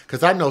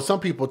 Because I know some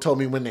people told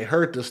me when they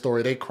heard the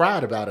story, they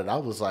cried about it. I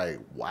was like,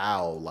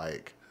 wow,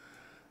 like,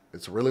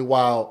 it's really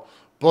wild.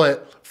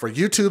 But for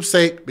YouTube's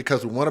sake,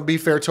 because we want to be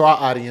fair to our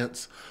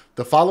audience,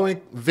 the following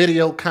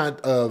video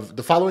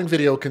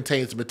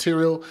contains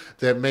material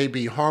that may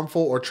be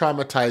harmful or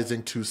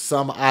traumatizing to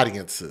some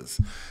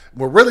audiences.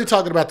 We're really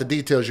talking about the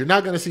details. You're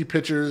not going to see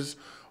pictures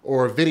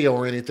or a video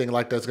or anything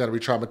like that's going to be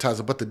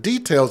traumatizing, but the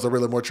details are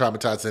really more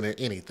traumatizing than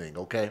anything,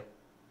 okay?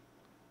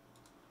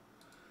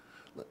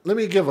 Let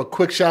me give a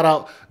quick shout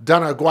out.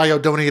 Donna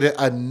Aguayo donated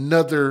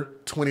another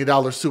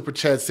 $20 super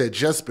chat, said,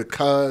 just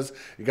because.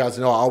 You guys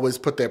know I always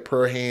put that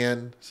prayer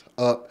hand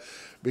up,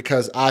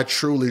 because I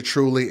truly,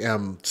 truly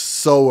am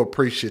so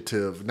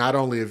appreciative, not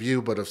only of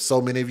you, but of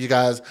so many of you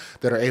guys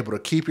that are able to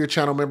keep your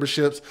channel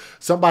memberships.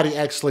 Somebody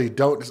actually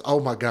oh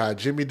my God,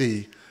 Jimmy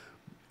D.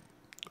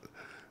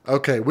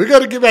 Okay, we're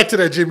going to get back to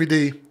that, Jimmy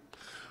D.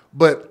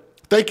 But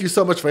thank you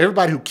so much for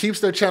everybody who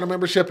keeps their channel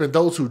membership and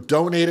those who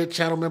donated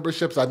channel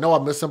memberships. I know I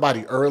missed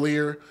somebody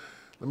earlier.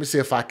 Let me see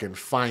if I can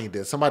find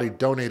it. Somebody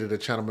donated a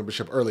channel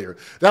membership earlier.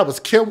 That was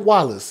Kim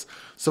Wallace.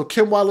 So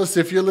Kim Wallace,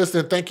 if you're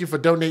listening, thank you for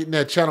donating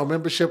that channel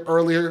membership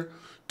earlier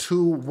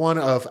to one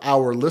of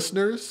our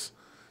listeners,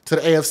 to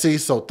the AFC.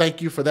 So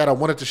thank you for that. I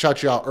wanted to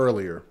shout you out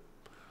earlier.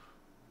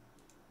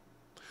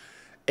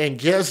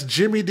 And yes,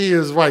 Jimmy D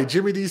is right.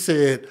 Jimmy D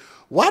said,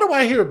 why do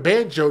I hear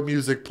banjo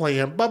music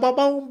playing? Boom, boom,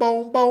 boom,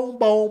 boom, boom,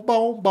 boom,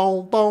 boom,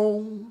 boom,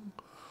 boom.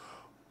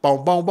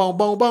 Boom, boom, boom,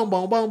 boom, boom, boom,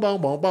 boom,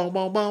 boom, boom, boom,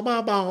 boom, boom,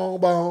 boom,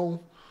 boom, boom.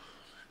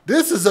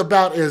 This is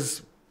about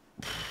as,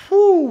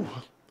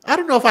 I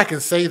don't know if I can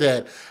say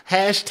that.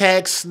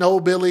 Hashtag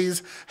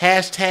snowbillies,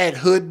 hashtag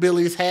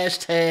hoodbillies,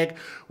 hashtag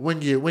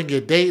when you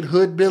date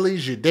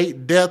hoodbillies, you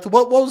date death.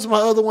 What was my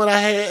other one I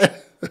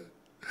had?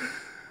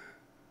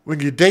 When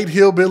you date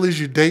hillbillies,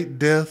 you date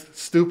death.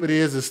 Stupid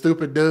is as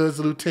stupid does,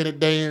 Lieutenant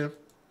Dan.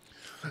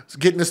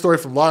 Getting this story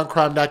from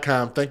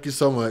lawandcrime.com. Thank you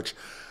so much.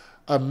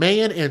 A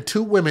man and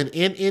 2 women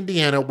in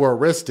Indiana were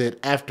arrested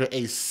after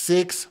a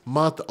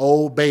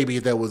 6-month-old baby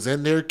that was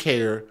in their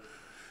care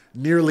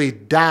nearly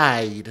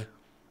died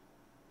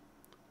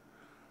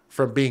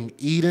from being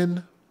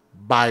eaten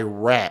by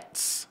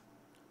rats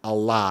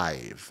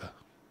alive.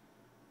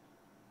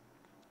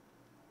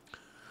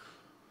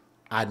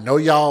 I know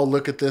y'all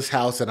look at this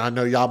house and I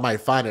know y'all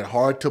might find it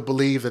hard to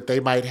believe that they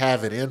might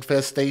have an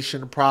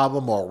infestation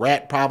problem or a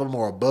rat problem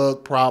or a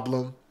bug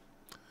problem.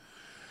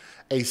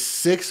 A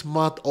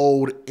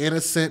 6-month-old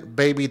innocent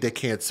baby that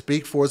can't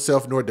speak for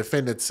itself nor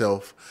defend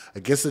itself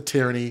against the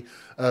tyranny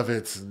of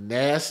its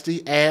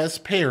nasty ass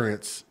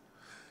parents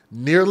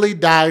nearly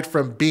died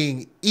from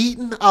being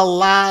eaten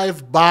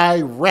alive by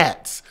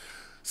rats.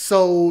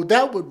 So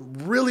that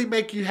would really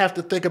make you have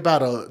to think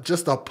about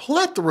just a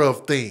plethora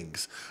of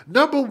things.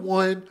 Number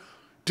one,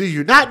 do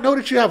you not know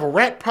that you have a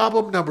rat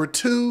problem? Number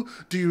 2,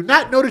 do you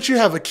not know that you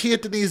have a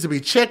kid that needs to be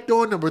checked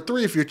on? Number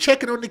 3, if you're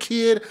checking on the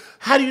kid,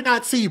 how do you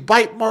not see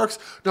bite marks?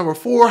 Number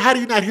 4, how do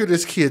you not hear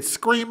this kid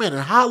screaming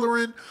and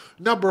hollering?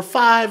 Number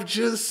 5,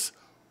 just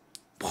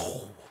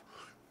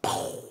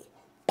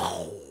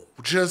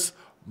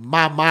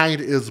my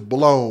mind is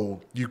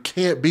blown. You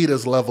can't be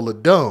this level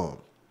of dumb.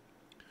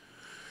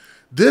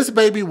 This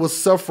baby was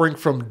suffering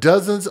from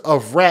dozens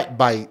of rat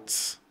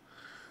bites,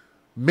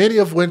 many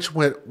of which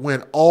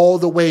went all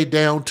the way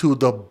down to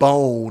the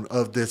bone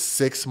of this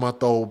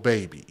 6-month-old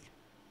baby.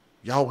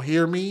 Y'all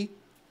hear me?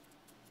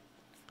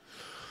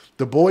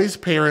 The boy's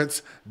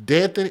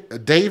David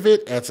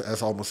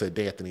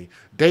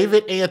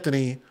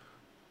Anthony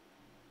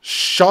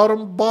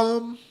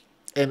Schottenbaum,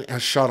 and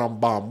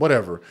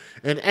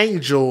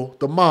Angel,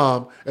 the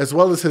mom, as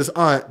well as his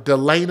aunt,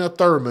 Delana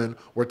Thurman,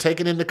 were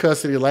taken into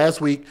custody last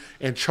week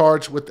and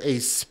charged with a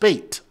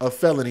spate of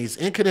felonies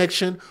in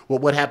connection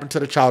with what happened to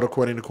the child,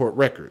 according to court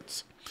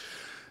records.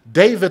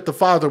 David, the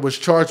father, was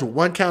charged with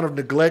 1 count of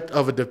neglect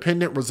of a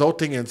dependent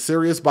resulting in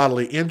serious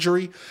bodily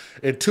injury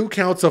and 2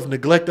 counts of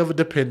neglect of a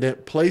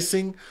dependent,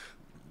 placing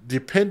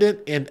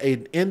dependent in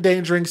an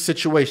endangering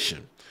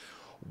situation.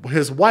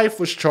 His wife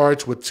was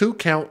charged with 2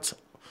 counts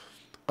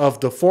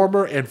of the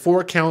former and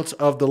 4 counts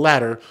of the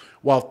latter,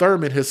 while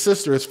Thurman, his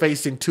sister, is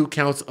facing 2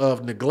 counts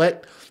of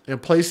neglect and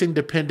placing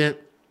dependent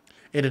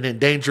in an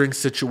endangering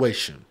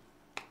situation.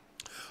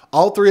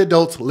 All 3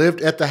 adults lived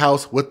at the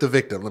house with the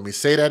victim. Let me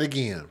say that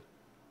again.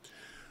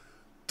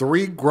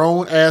 3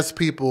 grown-ass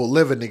people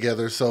living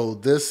together. So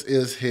this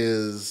is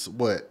his,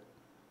 what?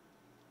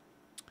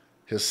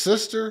 His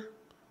sister?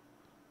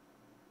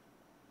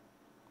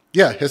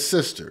 Yeah, his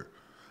sister.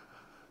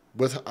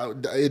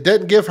 It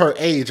doesn't give her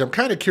age. I'm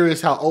kind of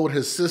curious how old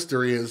his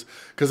sister is,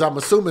 because I'm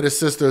assuming his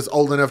sister is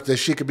old enough that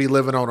she could be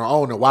living on her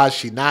own, and why is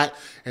she not?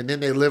 And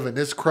then they live in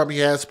this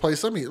crummy ass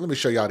place. Let me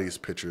show y'all these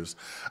pictures.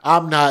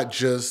 I'm not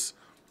just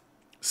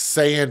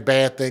saying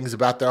bad things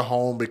about their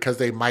home because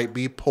they might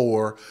be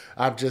poor.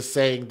 I'm just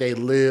saying they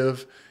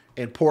live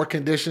in poor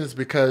conditions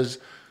because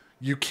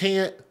you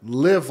can't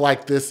live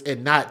like this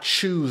and not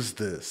choose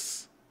this.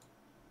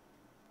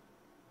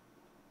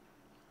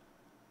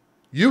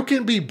 You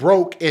can be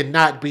broke and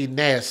not be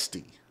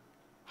nasty.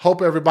 Hope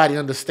everybody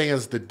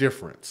understands the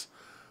difference.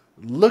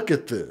 Look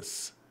at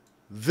this.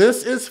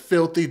 This is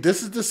filthy.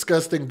 This is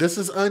disgusting. This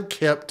is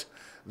unkept.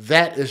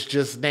 That is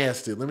just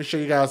nasty. Let me show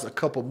you guys a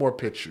couple more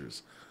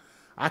pictures.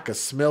 I could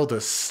smell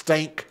the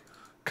stank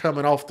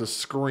coming off the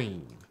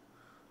screen.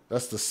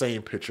 That's the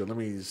same picture. Let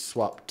me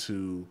swap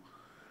to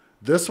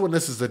this one.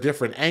 This is a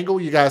different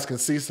angle. You guys can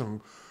see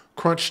some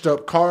crunched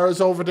up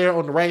cars over there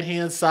on the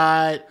right-hand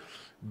side.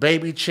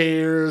 Baby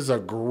chairs, a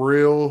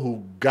grill,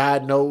 who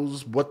God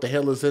knows what the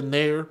hell is in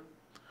there.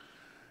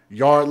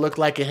 Yard looked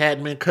like it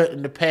hadn't been cut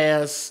in the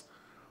past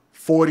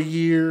 40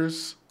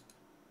 years.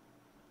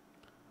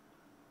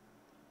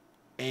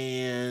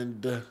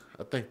 And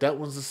I think that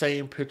one's the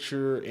same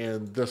picture,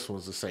 and this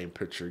one's the same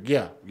picture.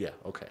 Yeah,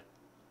 okay.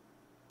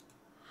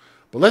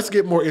 But let's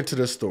get more into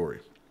this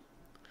story.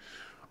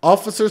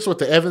 Officers with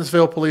the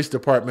Evansville Police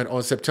Department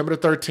on September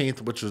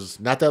 13th, which was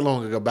not that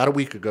long ago, about a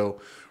week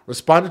ago,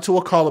 responded to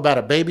a call about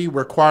a baby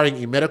requiring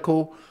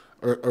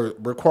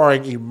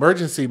requiring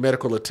emergency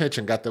medical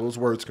attention, got those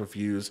words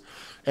confused,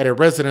 at a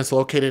residence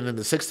located in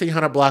the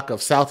 1600 block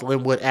of South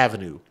Linwood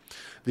Avenue.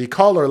 The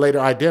caller, later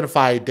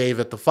identified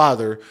David, the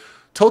father,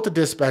 told the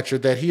dispatcher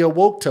that he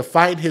awoke to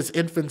find his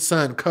infant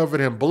son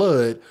covered in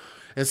blood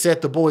and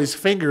said the boy's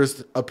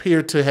fingers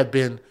appeared to have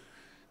been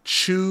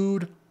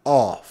chewed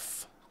off.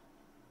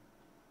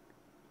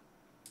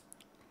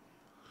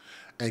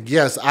 And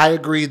yes, I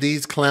agree,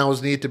 these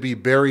clowns need to be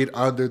buried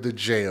under the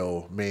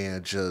jail,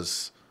 man.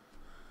 Just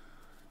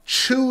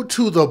chewed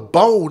to the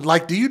bone.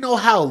 Like, do you know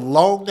how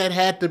long that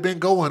had to been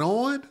going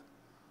on? I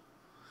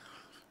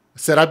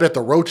said, I bet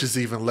the roaches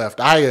even left.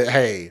 I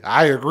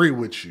agree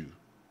with you.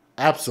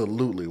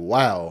 Absolutely.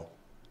 Wow.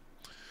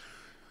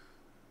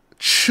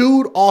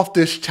 Chewed off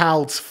this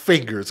child's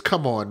fingers.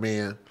 Come on,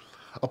 man.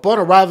 Upon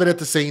arriving at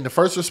the scene, the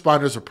first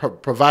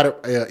responders provided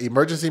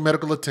emergency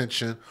medical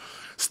attention,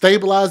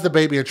 stabilized the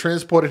baby, and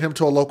transported him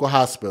to a local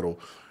hospital.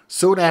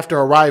 Soon after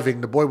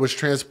arriving, the boy was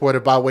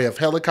transported by way of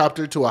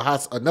helicopter to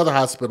another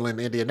hospital in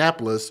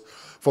Indianapolis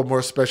for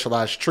more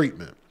specialized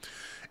treatment.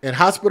 In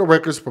hospital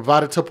records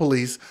provided to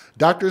police,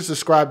 doctors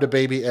described the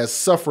baby as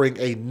suffering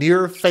a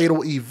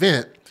near-fatal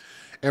event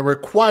and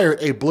required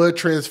a blood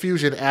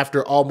transfusion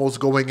after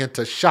almost going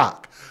into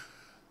shock.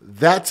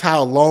 That's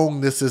how long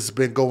this has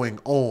been going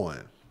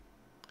on.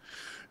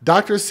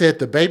 Doctors said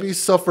the baby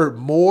suffered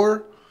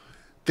more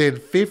than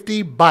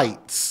 50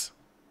 bites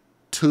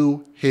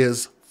to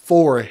his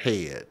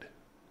forehead.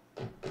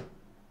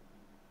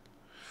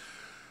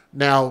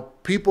 Now,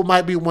 people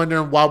might be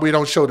wondering why we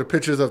don't show the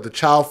pictures of the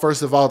child.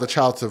 First of all, the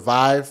child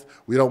survived.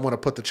 We don't want to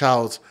put the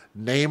child's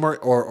name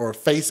or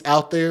face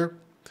out there.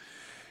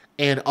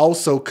 And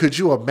also, could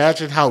you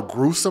imagine how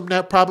gruesome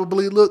that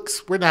probably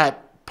looks? We're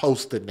not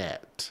posting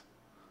that.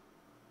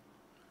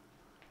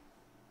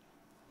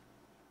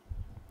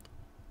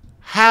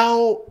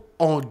 How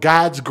on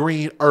God's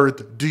green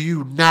earth do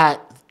you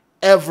not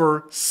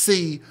ever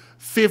see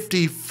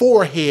 50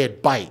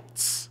 forehead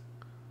bites?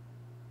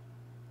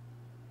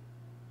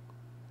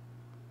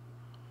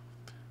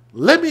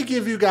 Let me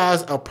give you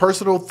guys a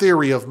personal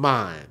theory of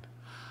mine.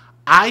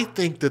 I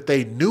think that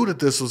they knew that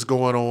this was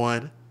going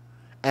on,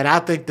 and I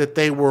think that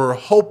they were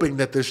hoping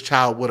that this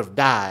child would have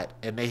died,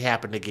 and they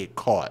happened to get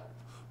caught.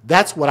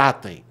 That's what I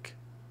think.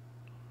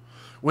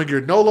 When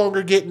you're no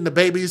longer getting the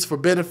babies for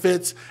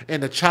benefits,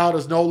 and the child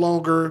is no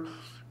longer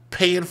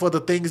paying for the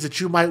things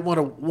that you might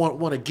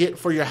want to get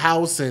for your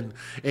house and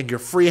your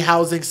free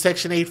housing,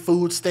 Section 8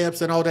 food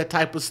stamps, and all that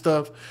type of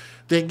stuff,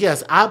 then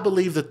yes, I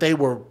believe that they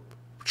were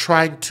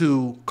trying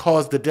to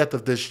cause the death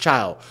of this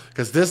child,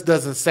 because this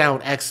doesn't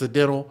sound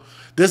accidental.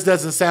 This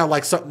doesn't sound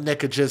like something that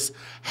could just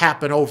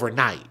happen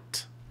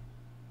overnight.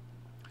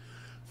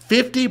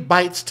 50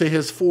 bites to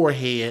his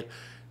forehead,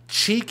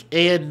 cheek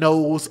and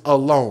nose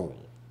alone.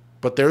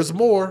 But there's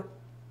more.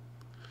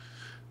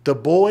 The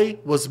boy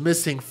was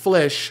missing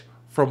flesh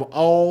from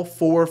all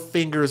 4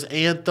 fingers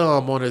and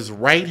thumb on his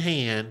right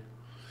hand,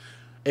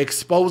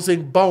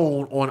 exposing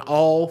bone on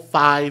all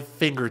 5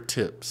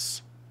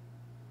 fingertips.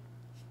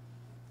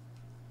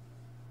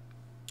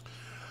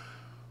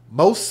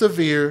 Most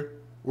severe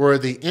were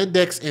the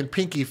index and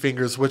pinky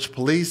fingers, which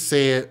police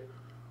said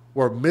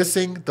were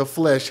missing the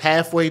flesh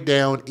halfway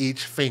down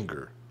each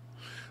finger.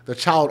 The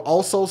child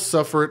also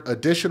suffered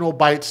additional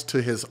bites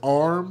to his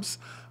arms,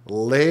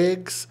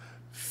 legs,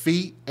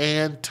 feet,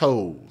 and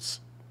toes.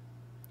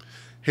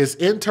 His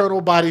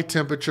internal body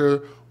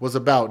temperature was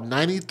about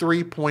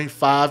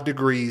 93.5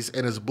 degrees,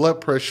 and his blood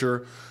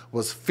pressure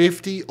was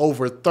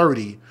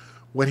 50/30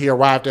 when he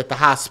arrived at the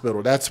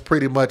hospital. That's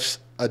pretty much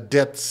a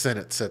death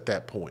sentence at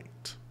that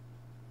point.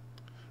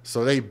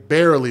 So they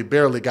barely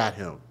got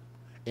him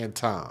in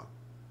time.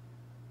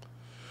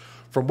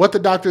 From what the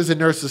doctors and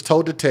nurses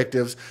told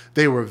detectives,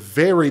 they were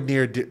very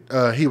near.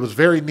 He was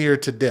very near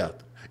to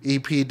death.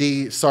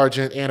 EPD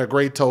Sergeant Anna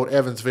Gray told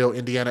Evansville,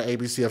 Indiana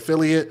ABC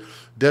affiliate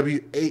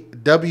WEHT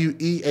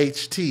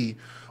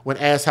when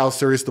asked how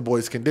serious the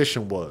boy's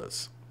condition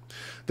was.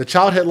 The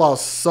child had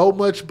lost so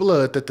much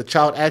blood that the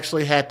child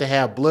actually had to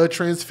have blood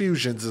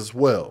transfusions as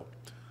well.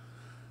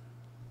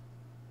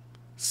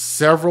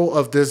 Several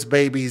of this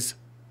baby's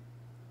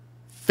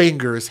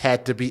fingers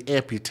had to be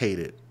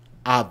amputated,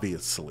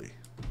 obviously.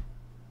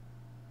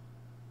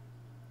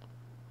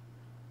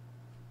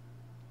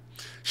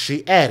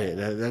 She added,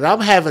 and I'm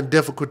having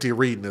difficulty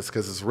reading this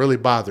because it's really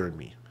bothering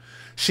me.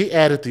 She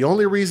added, the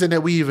only reason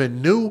that we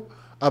even knew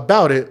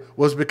about it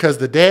was because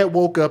the dad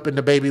woke up and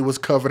the baby was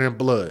covered in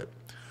blood.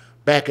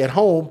 Back at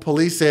home,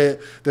 police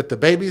said that the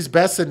baby's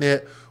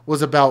bassinet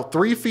was about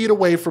 3 feet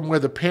away from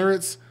the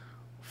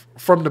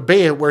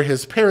bed where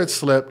his parents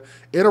slept,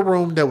 in a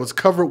room that was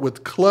covered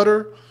with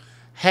clutter,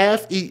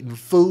 half-eaten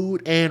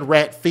food, and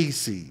rat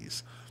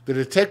feces. The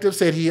detective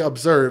said he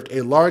observed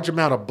a large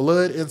amount of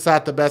blood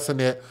inside the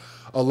bassinet,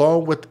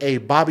 along with a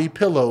bobby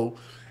pillow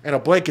and a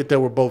blanket that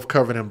were both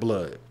covered in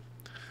blood.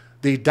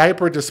 The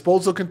diaper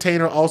disposal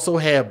container also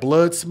had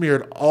blood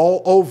smeared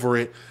all over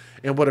it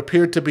and what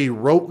appeared to be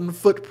rodent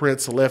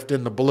footprints left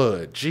in the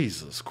blood.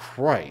 Jesus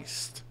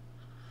Christ.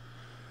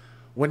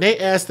 When they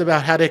asked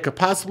about how they could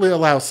possibly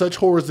allow such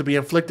horrors to be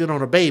inflicted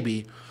on a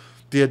baby,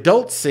 the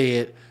adults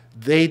said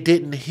they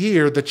didn't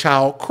hear the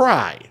child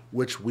cry,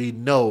 which we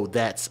know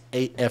that's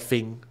a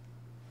effing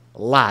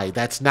lie.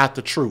 That's not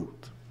the truth.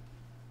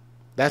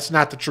 That's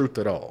not the truth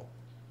at all.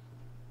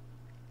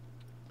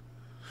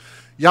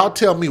 Y'all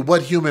tell me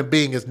what human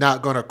being is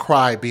not going to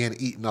cry being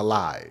eaten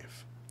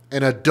alive?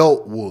 An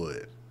adult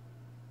would.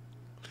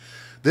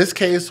 This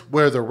case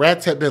where the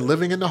rats had been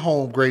living in the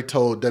home, Gray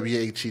told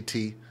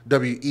WEHT,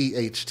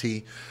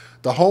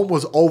 the home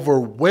was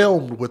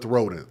overwhelmed with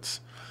rodents.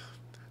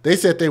 They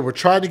said they were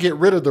trying to get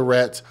rid of the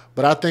rats,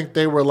 but I think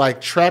they were like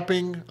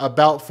trapping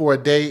about for a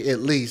day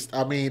at least.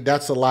 I mean,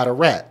 that's a lot of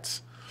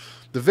rats.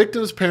 The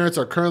victims' parents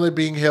are currently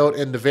being held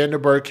in the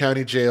Vanderburgh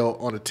County Jail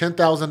on a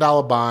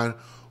 $10,000 bond.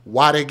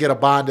 Why they get a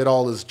bond at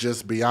all is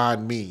just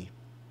beyond me.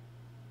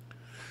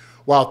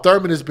 while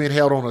Thurman is being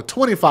held on a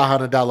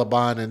 $2,500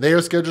 bond, and they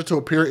are scheduled to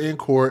appear in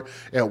court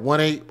at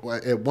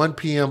 1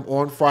 p.m.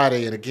 on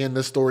Friday. And again,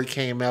 this story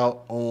came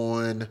out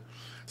on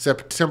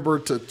September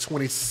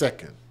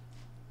 22nd.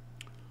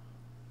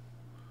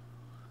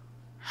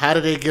 How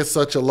did they get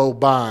such a low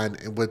bond?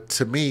 And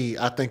to me,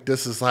 I think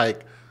this is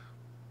like,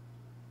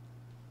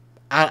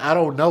 I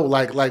don't know,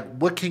 like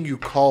what can you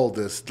call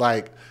this?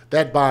 Like,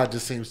 that bond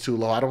just seems too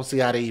low. I don't see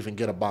how they even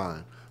get a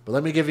bond. But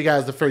let me give you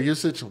guys the fair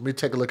usage. Let me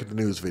take a look at the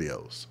news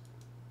videos.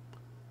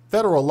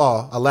 Federal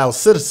law allows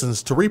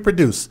citizens to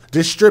reproduce,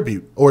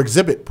 distribute, or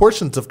exhibit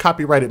portions of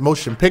copyrighted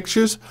motion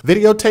pictures,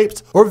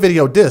 videotapes, or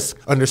video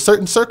discs under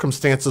certain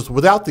circumstances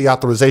without the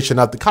authorization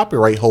of the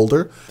copyright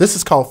holder. This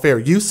is called fair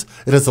use.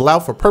 It is allowed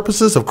for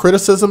purposes of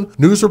criticism,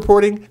 news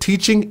reporting,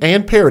 teaching,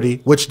 and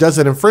parody, which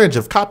doesn't infringe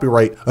of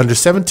copyright under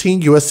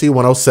 17 U.S.C.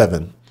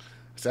 107.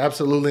 It's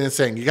absolutely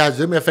insane. You guys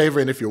do me a favor,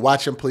 and if you're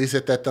watching, please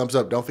hit that thumbs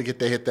up. Don't forget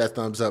to hit that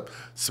thumbs up.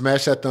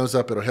 Smash that thumbs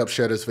up. It'll help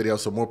share this video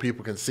so more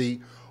people can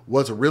see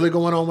what's really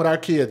going on with our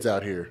kids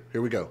out here.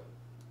 Here we go.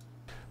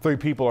 3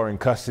 people are in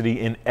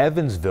custody in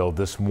Evansville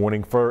this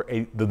morning for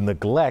the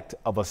neglect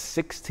of a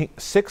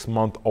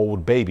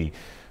 6-month-old baby.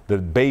 The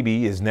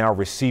baby is now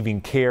receiving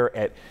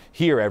care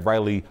here at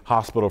Riley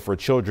Hospital for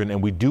Children,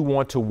 and we do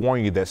want to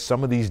warn you that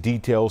some of these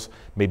details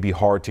may be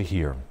hard to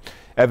hear.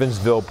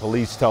 Evansville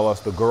police tell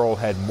us the girl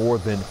had more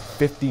than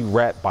 50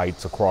 rat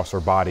bites across her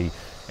body,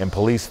 and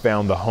police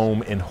found the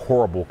home in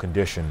horrible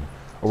condition.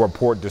 A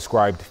report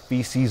described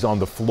feces on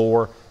the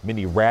floor,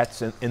 many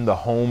rats in the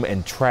home,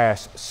 and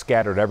trash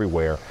scattered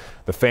everywhere.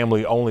 The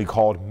family only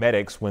called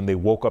medics when they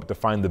woke up to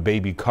find the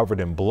baby covered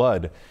in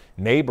blood.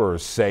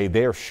 Neighbors say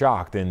they're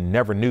shocked and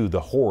never knew the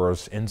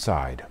horrors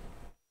inside.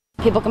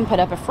 People can put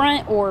up a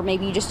front, or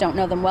maybe you just don't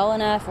know them well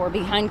enough, or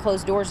behind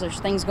closed doors there's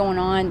things going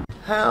on.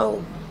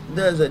 How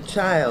does a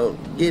child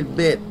get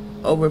bit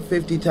over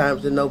 50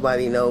 times and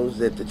nobody knows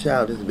that the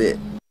child is bit?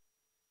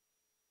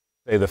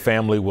 The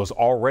family was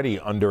already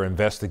under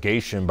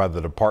investigation by the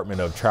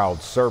Department of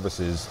Child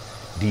Services.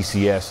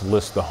 DCS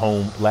lists the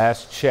home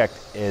last checked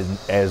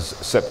as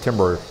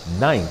September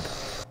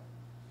 9th.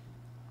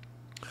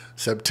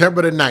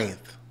 September the 9th.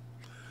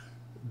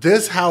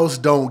 This house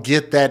don't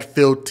get that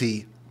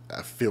filthy.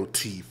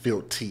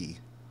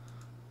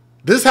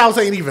 This house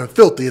ain't even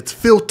filthy. It's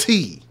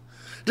filthy.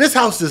 This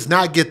house does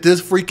not get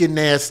this freaking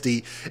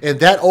nasty and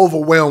that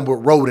overwhelmed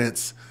with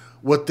rodents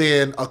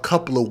within a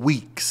couple of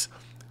weeks.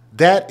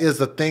 That is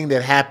a thing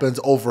that happens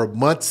over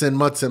months and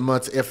months and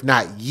months, if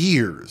not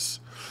years.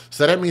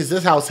 So that means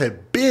this house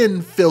had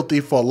been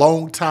filthy for a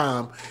long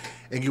time.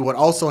 And you would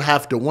also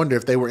have to wonder,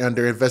 if they were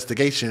under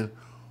investigation,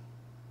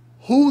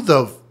 who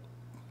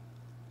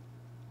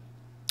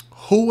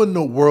in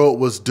the world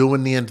was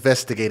doing the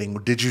investigating?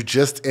 Did you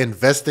just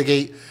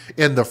investigate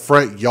in the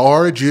front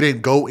yard? You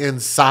didn't go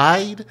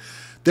inside?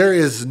 There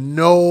is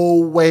no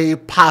way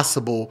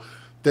possible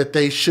that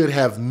they should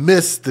have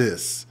missed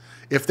this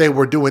if they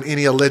were doing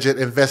any alleged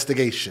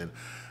investigation.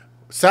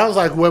 Sounds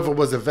like whoever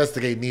was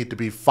investigating needed to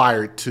be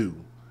fired too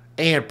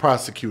and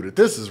prosecuted.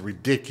 This is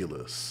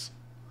ridiculous.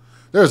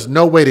 There's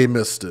no way they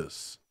missed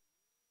this.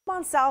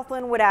 On South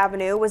Linwood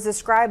Avenue was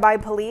described by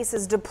police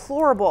as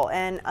deplorable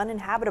and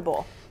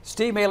uninhabitable.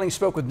 Steve Mailing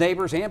spoke with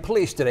neighbors and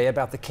police today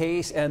about the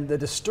case and the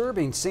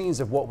disturbing scenes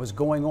of what was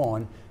going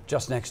on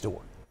just next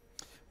door.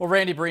 Well,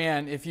 Randy,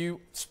 Brianne, if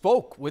you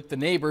spoke with the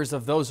neighbors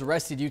of those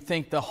arrested, you'd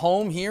think the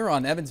home here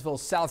on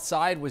Evansville's south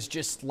side was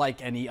just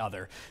like any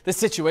other. The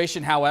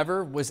situation,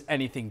 however, was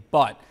anything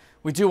but.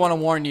 We do want to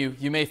warn you,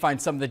 you may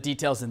find some of the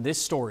details in this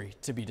story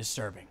to be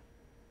disturbing.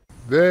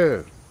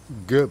 They're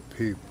good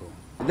people.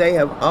 They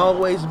have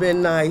always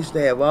been nice.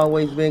 They have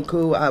always been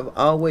cool. I've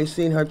always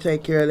seen her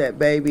take care of that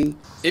baby.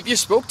 If you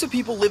spoke to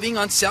people living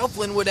on South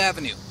Linwood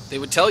Avenue, they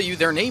would tell you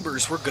their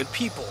neighbors were good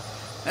people.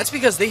 That's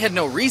because they had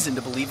no reason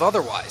to believe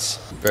otherwise.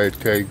 They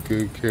take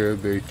good care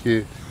of their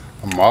kids.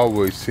 I'm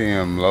always seeing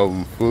them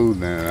loading food in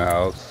the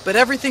house. But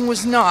everything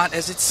was not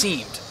as it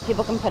seemed.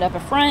 People can put up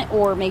a front,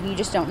 or maybe you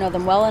just don't know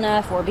them well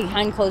enough, or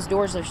behind closed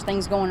doors there's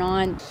things going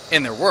on.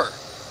 And there were.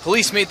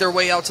 Police made their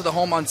way out to the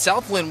home on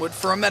South Linwood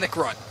for a medic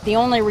run. The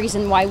only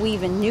reason why we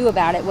even knew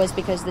about it was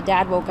because the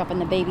dad woke up and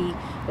the baby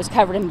was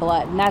covered in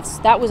blood. And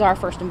that was our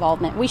first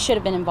involvement. We should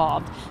have been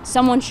involved.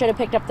 Someone should have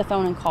picked up the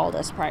phone and called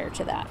us prior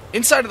to that.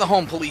 Inside of the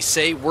home, police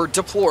say, were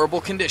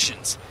deplorable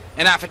conditions.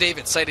 An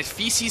affidavit cited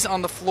feces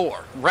on the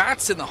floor,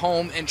 rats in the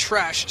home, and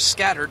trash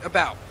scattered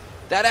about.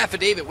 That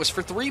affidavit was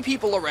for 3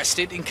 people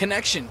arrested in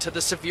connection to the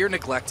severe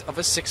neglect of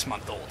a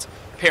 6-month-old.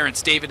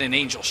 Parents David and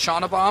Angel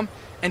Shaunabaum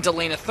and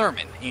Delana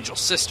Thurman, Angel's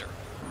sister.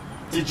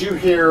 Did you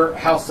hear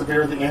how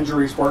severe the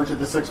injuries were to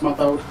the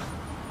 6-month-old?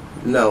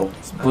 No.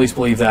 Police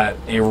believe that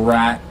a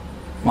rat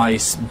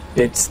mice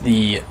bit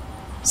the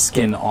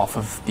skin off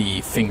of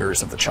the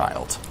fingers of the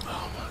child.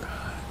 Oh my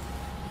God.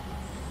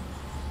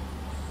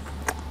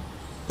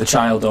 The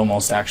child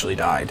almost actually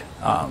died.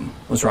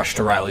 Was rushed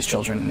to Riley's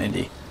Children in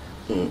Indy.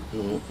 I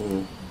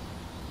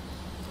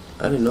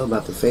didn't know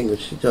about the fingers.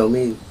 She told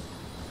me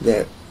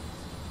that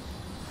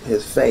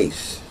his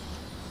face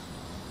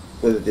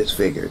was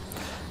disfigured.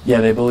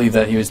 Yeah, they believe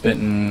that he was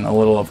bitten a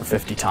little over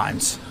 50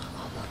 times.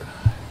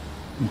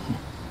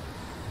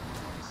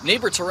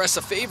 Neighbor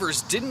Teresa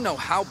Favors didn't know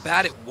how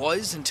bad it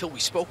was until we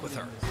spoke with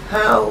her.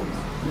 How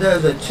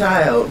does a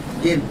child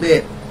get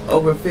bit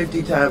over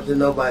 50 times and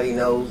nobody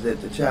knows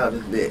that the child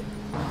is bit?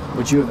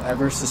 Would you have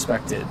ever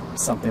suspected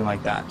something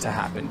like that to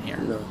happen here?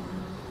 No.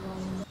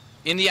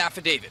 In the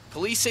affidavit,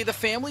 police say the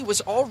family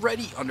was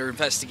already under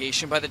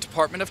investigation by the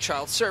Department of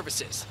Child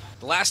Services.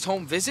 The last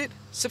home visit,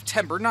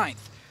 September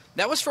 9th.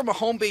 That was from a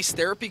home-based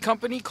therapy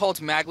company called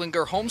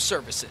Maglinger Home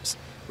Services.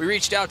 We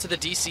reached out to the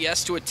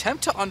DCS to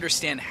attempt to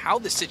understand how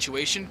the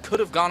situation could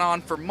have gone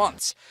on for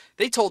months.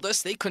 They told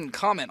us they couldn't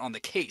comment on the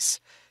case.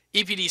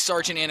 EPD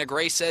Sergeant Anna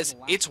Gray says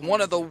it's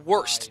one of the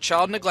worst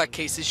child neglect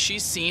cases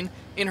she's seen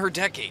in her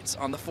decades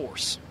on the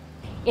force.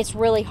 It's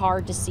really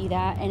hard to see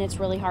that, and it's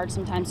really hard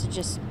sometimes to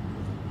just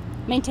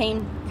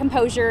maintain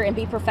composure and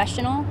be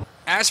professional.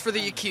 As for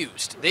the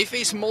accused, they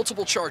face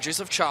multiple charges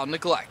of child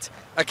neglect,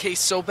 a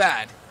case so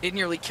bad it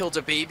nearly killed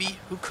a baby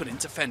who couldn't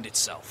defend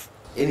itself.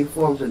 Any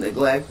forms of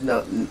neglect,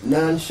 no,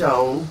 none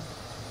shown,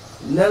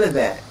 none of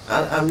that.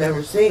 I've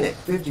never seen it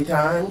 50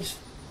 times.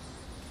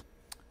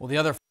 Well, the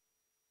other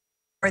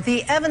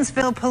The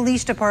Evansville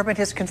Police Department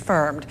has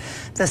confirmed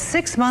the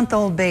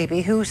 6-month-old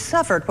baby who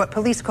suffered what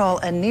police call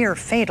a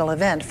near-fatal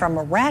event from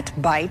rat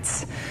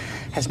bites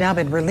has now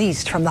been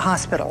released from the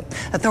hospital.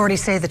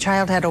 Authorities say the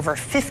child had over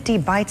 50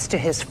 bites to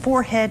his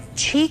forehead,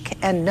 cheek,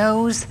 and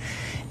nose,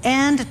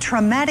 and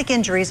traumatic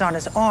injuries on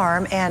his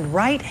arm and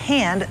right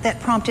hand that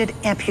prompted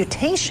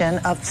amputation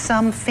of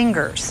some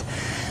fingers.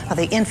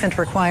 The infant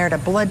required a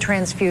blood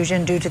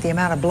transfusion due to the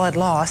amount of blood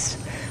lost.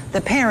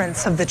 The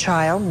parents of the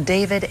child,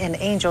 David and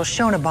Angel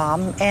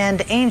Schonebaum,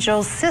 and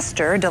Angel's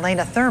sister,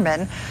 Delana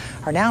Thurman,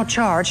 are now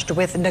charged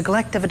with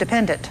neglect of a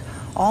dependent.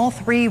 All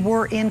three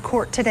were in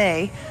court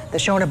today. The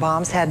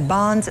Schonebaums had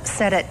bonds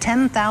set at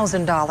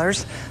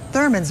 $10,000.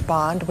 Thurman's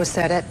bond was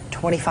set at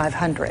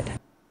 $2,500.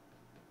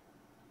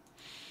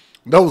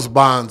 Those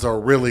bonds are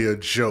really a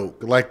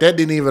joke. Like, that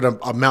didn't even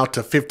amount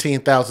to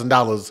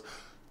 $15,000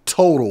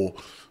 total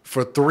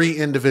for 3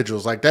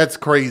 individuals. Like, that's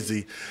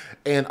crazy.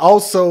 And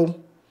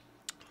also,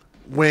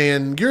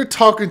 when you're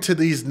talking to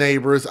these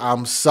neighbors,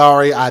 I'm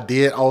sorry, I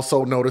did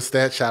also notice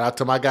that. Shout out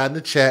to my guy in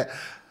the chat.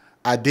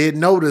 I did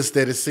notice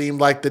that it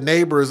seemed like the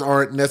neighbors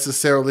aren't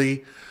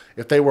necessarily,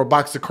 if they were a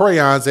box of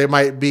crayons, they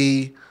might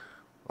be,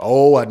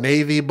 a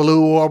navy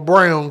blue or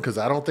brown, because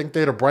I don't think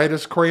they're the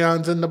brightest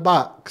crayons in the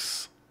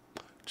box.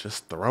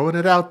 Just throwing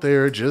it out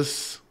there.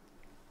 Just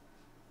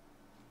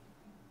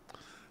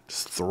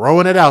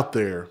throwing it out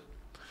there.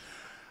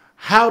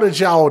 How did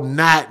y'all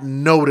not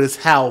notice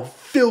how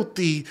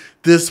filthy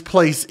this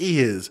place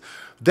is?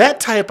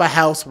 That type of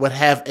house would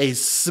have a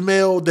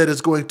smell that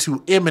is going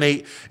to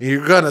emanate, and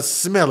you're going to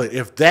smell it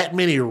if that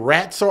many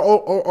rats are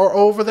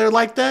over there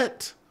like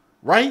that,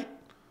 right?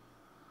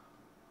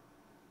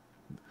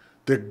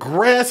 The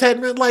grass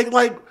hadn't been like,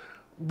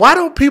 why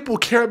don't people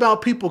care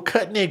about people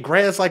cutting their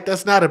grass like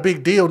that's not a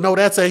big deal? No,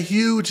 that's a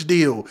huge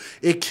deal.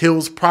 It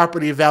kills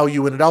property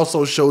value, and it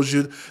also shows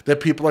you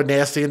that people are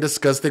nasty and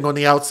disgusting on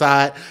the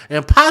outside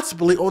and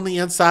possibly on the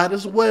inside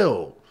as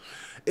well.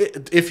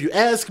 If you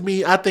ask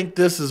me, I think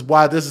this is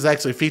why this is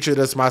actually featured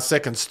as my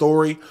second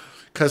story,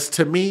 because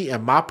to me,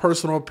 in my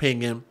personal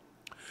opinion,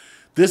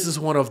 this is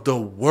one of the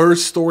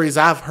worst stories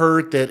I've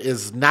heard that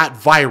is not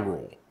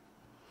viral.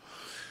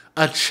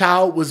 A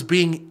child was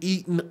being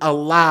eaten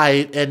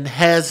alive and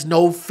has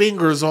no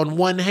fingers on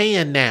one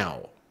hand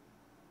now.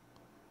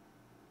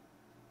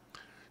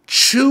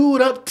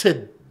 Chewed up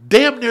to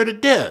damn near to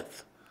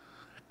death.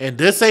 And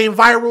this ain't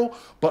viral,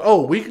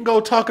 but we can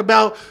go talk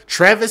about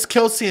Travis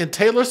Kelce and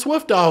Taylor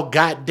Swift all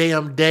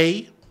goddamn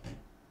day.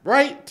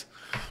 Right?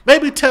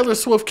 Maybe Taylor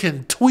Swift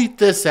can tweet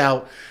this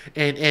out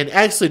and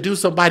actually do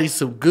somebody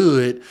some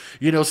good.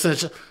 You know,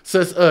 since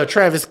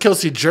Travis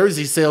Kelce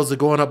jersey sales are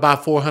going up by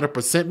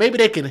 400%, maybe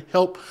they can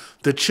help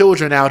the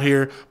children out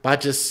here by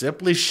just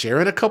simply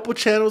sharing a couple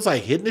channels,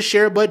 like hitting the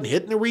share button,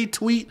 hitting the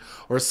retweet,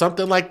 or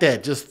something like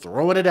that. Just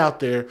throwing it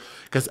out there,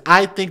 because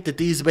I think that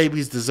these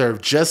babies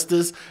deserve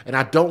justice, and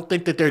I don't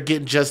think that they're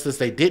getting justice.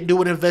 They didn't do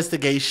an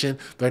investigation.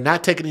 They're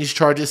not taking these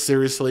charges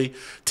seriously.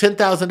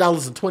 $10,000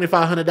 and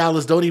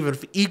 $2,500 don't even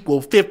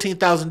equal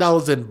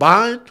 $15,000 in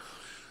bond.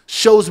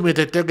 Shows me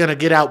that they're going to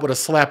get out with a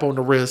slap on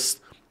the wrist.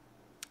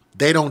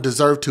 They don't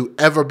deserve to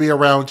ever be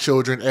around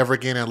children ever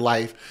again in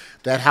life.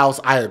 That house,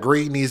 I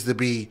agree, needs to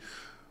be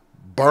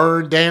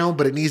burned down,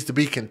 but it needs to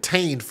be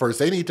contained first.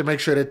 They need to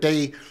make sure that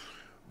they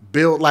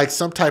build like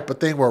some type of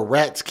thing where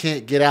rats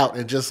can't get out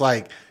and just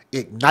like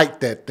ignite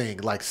that thing,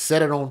 like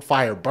set it on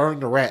fire, burn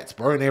the rats,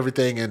 burn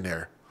everything in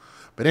there.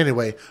 But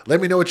anyway,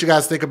 let me know what you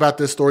guys think about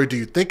this story. Do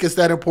you think it's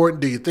that important?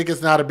 Do you think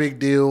it's not a big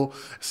deal?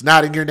 It's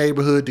not in your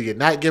neighborhood. Do you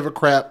not give a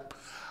crap?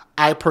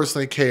 I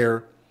personally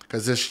care,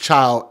 because this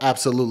child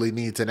absolutely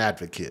needs an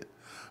advocate.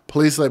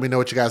 Please let me know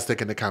what you guys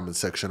think in the comment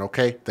section,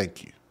 okay?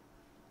 Thank you.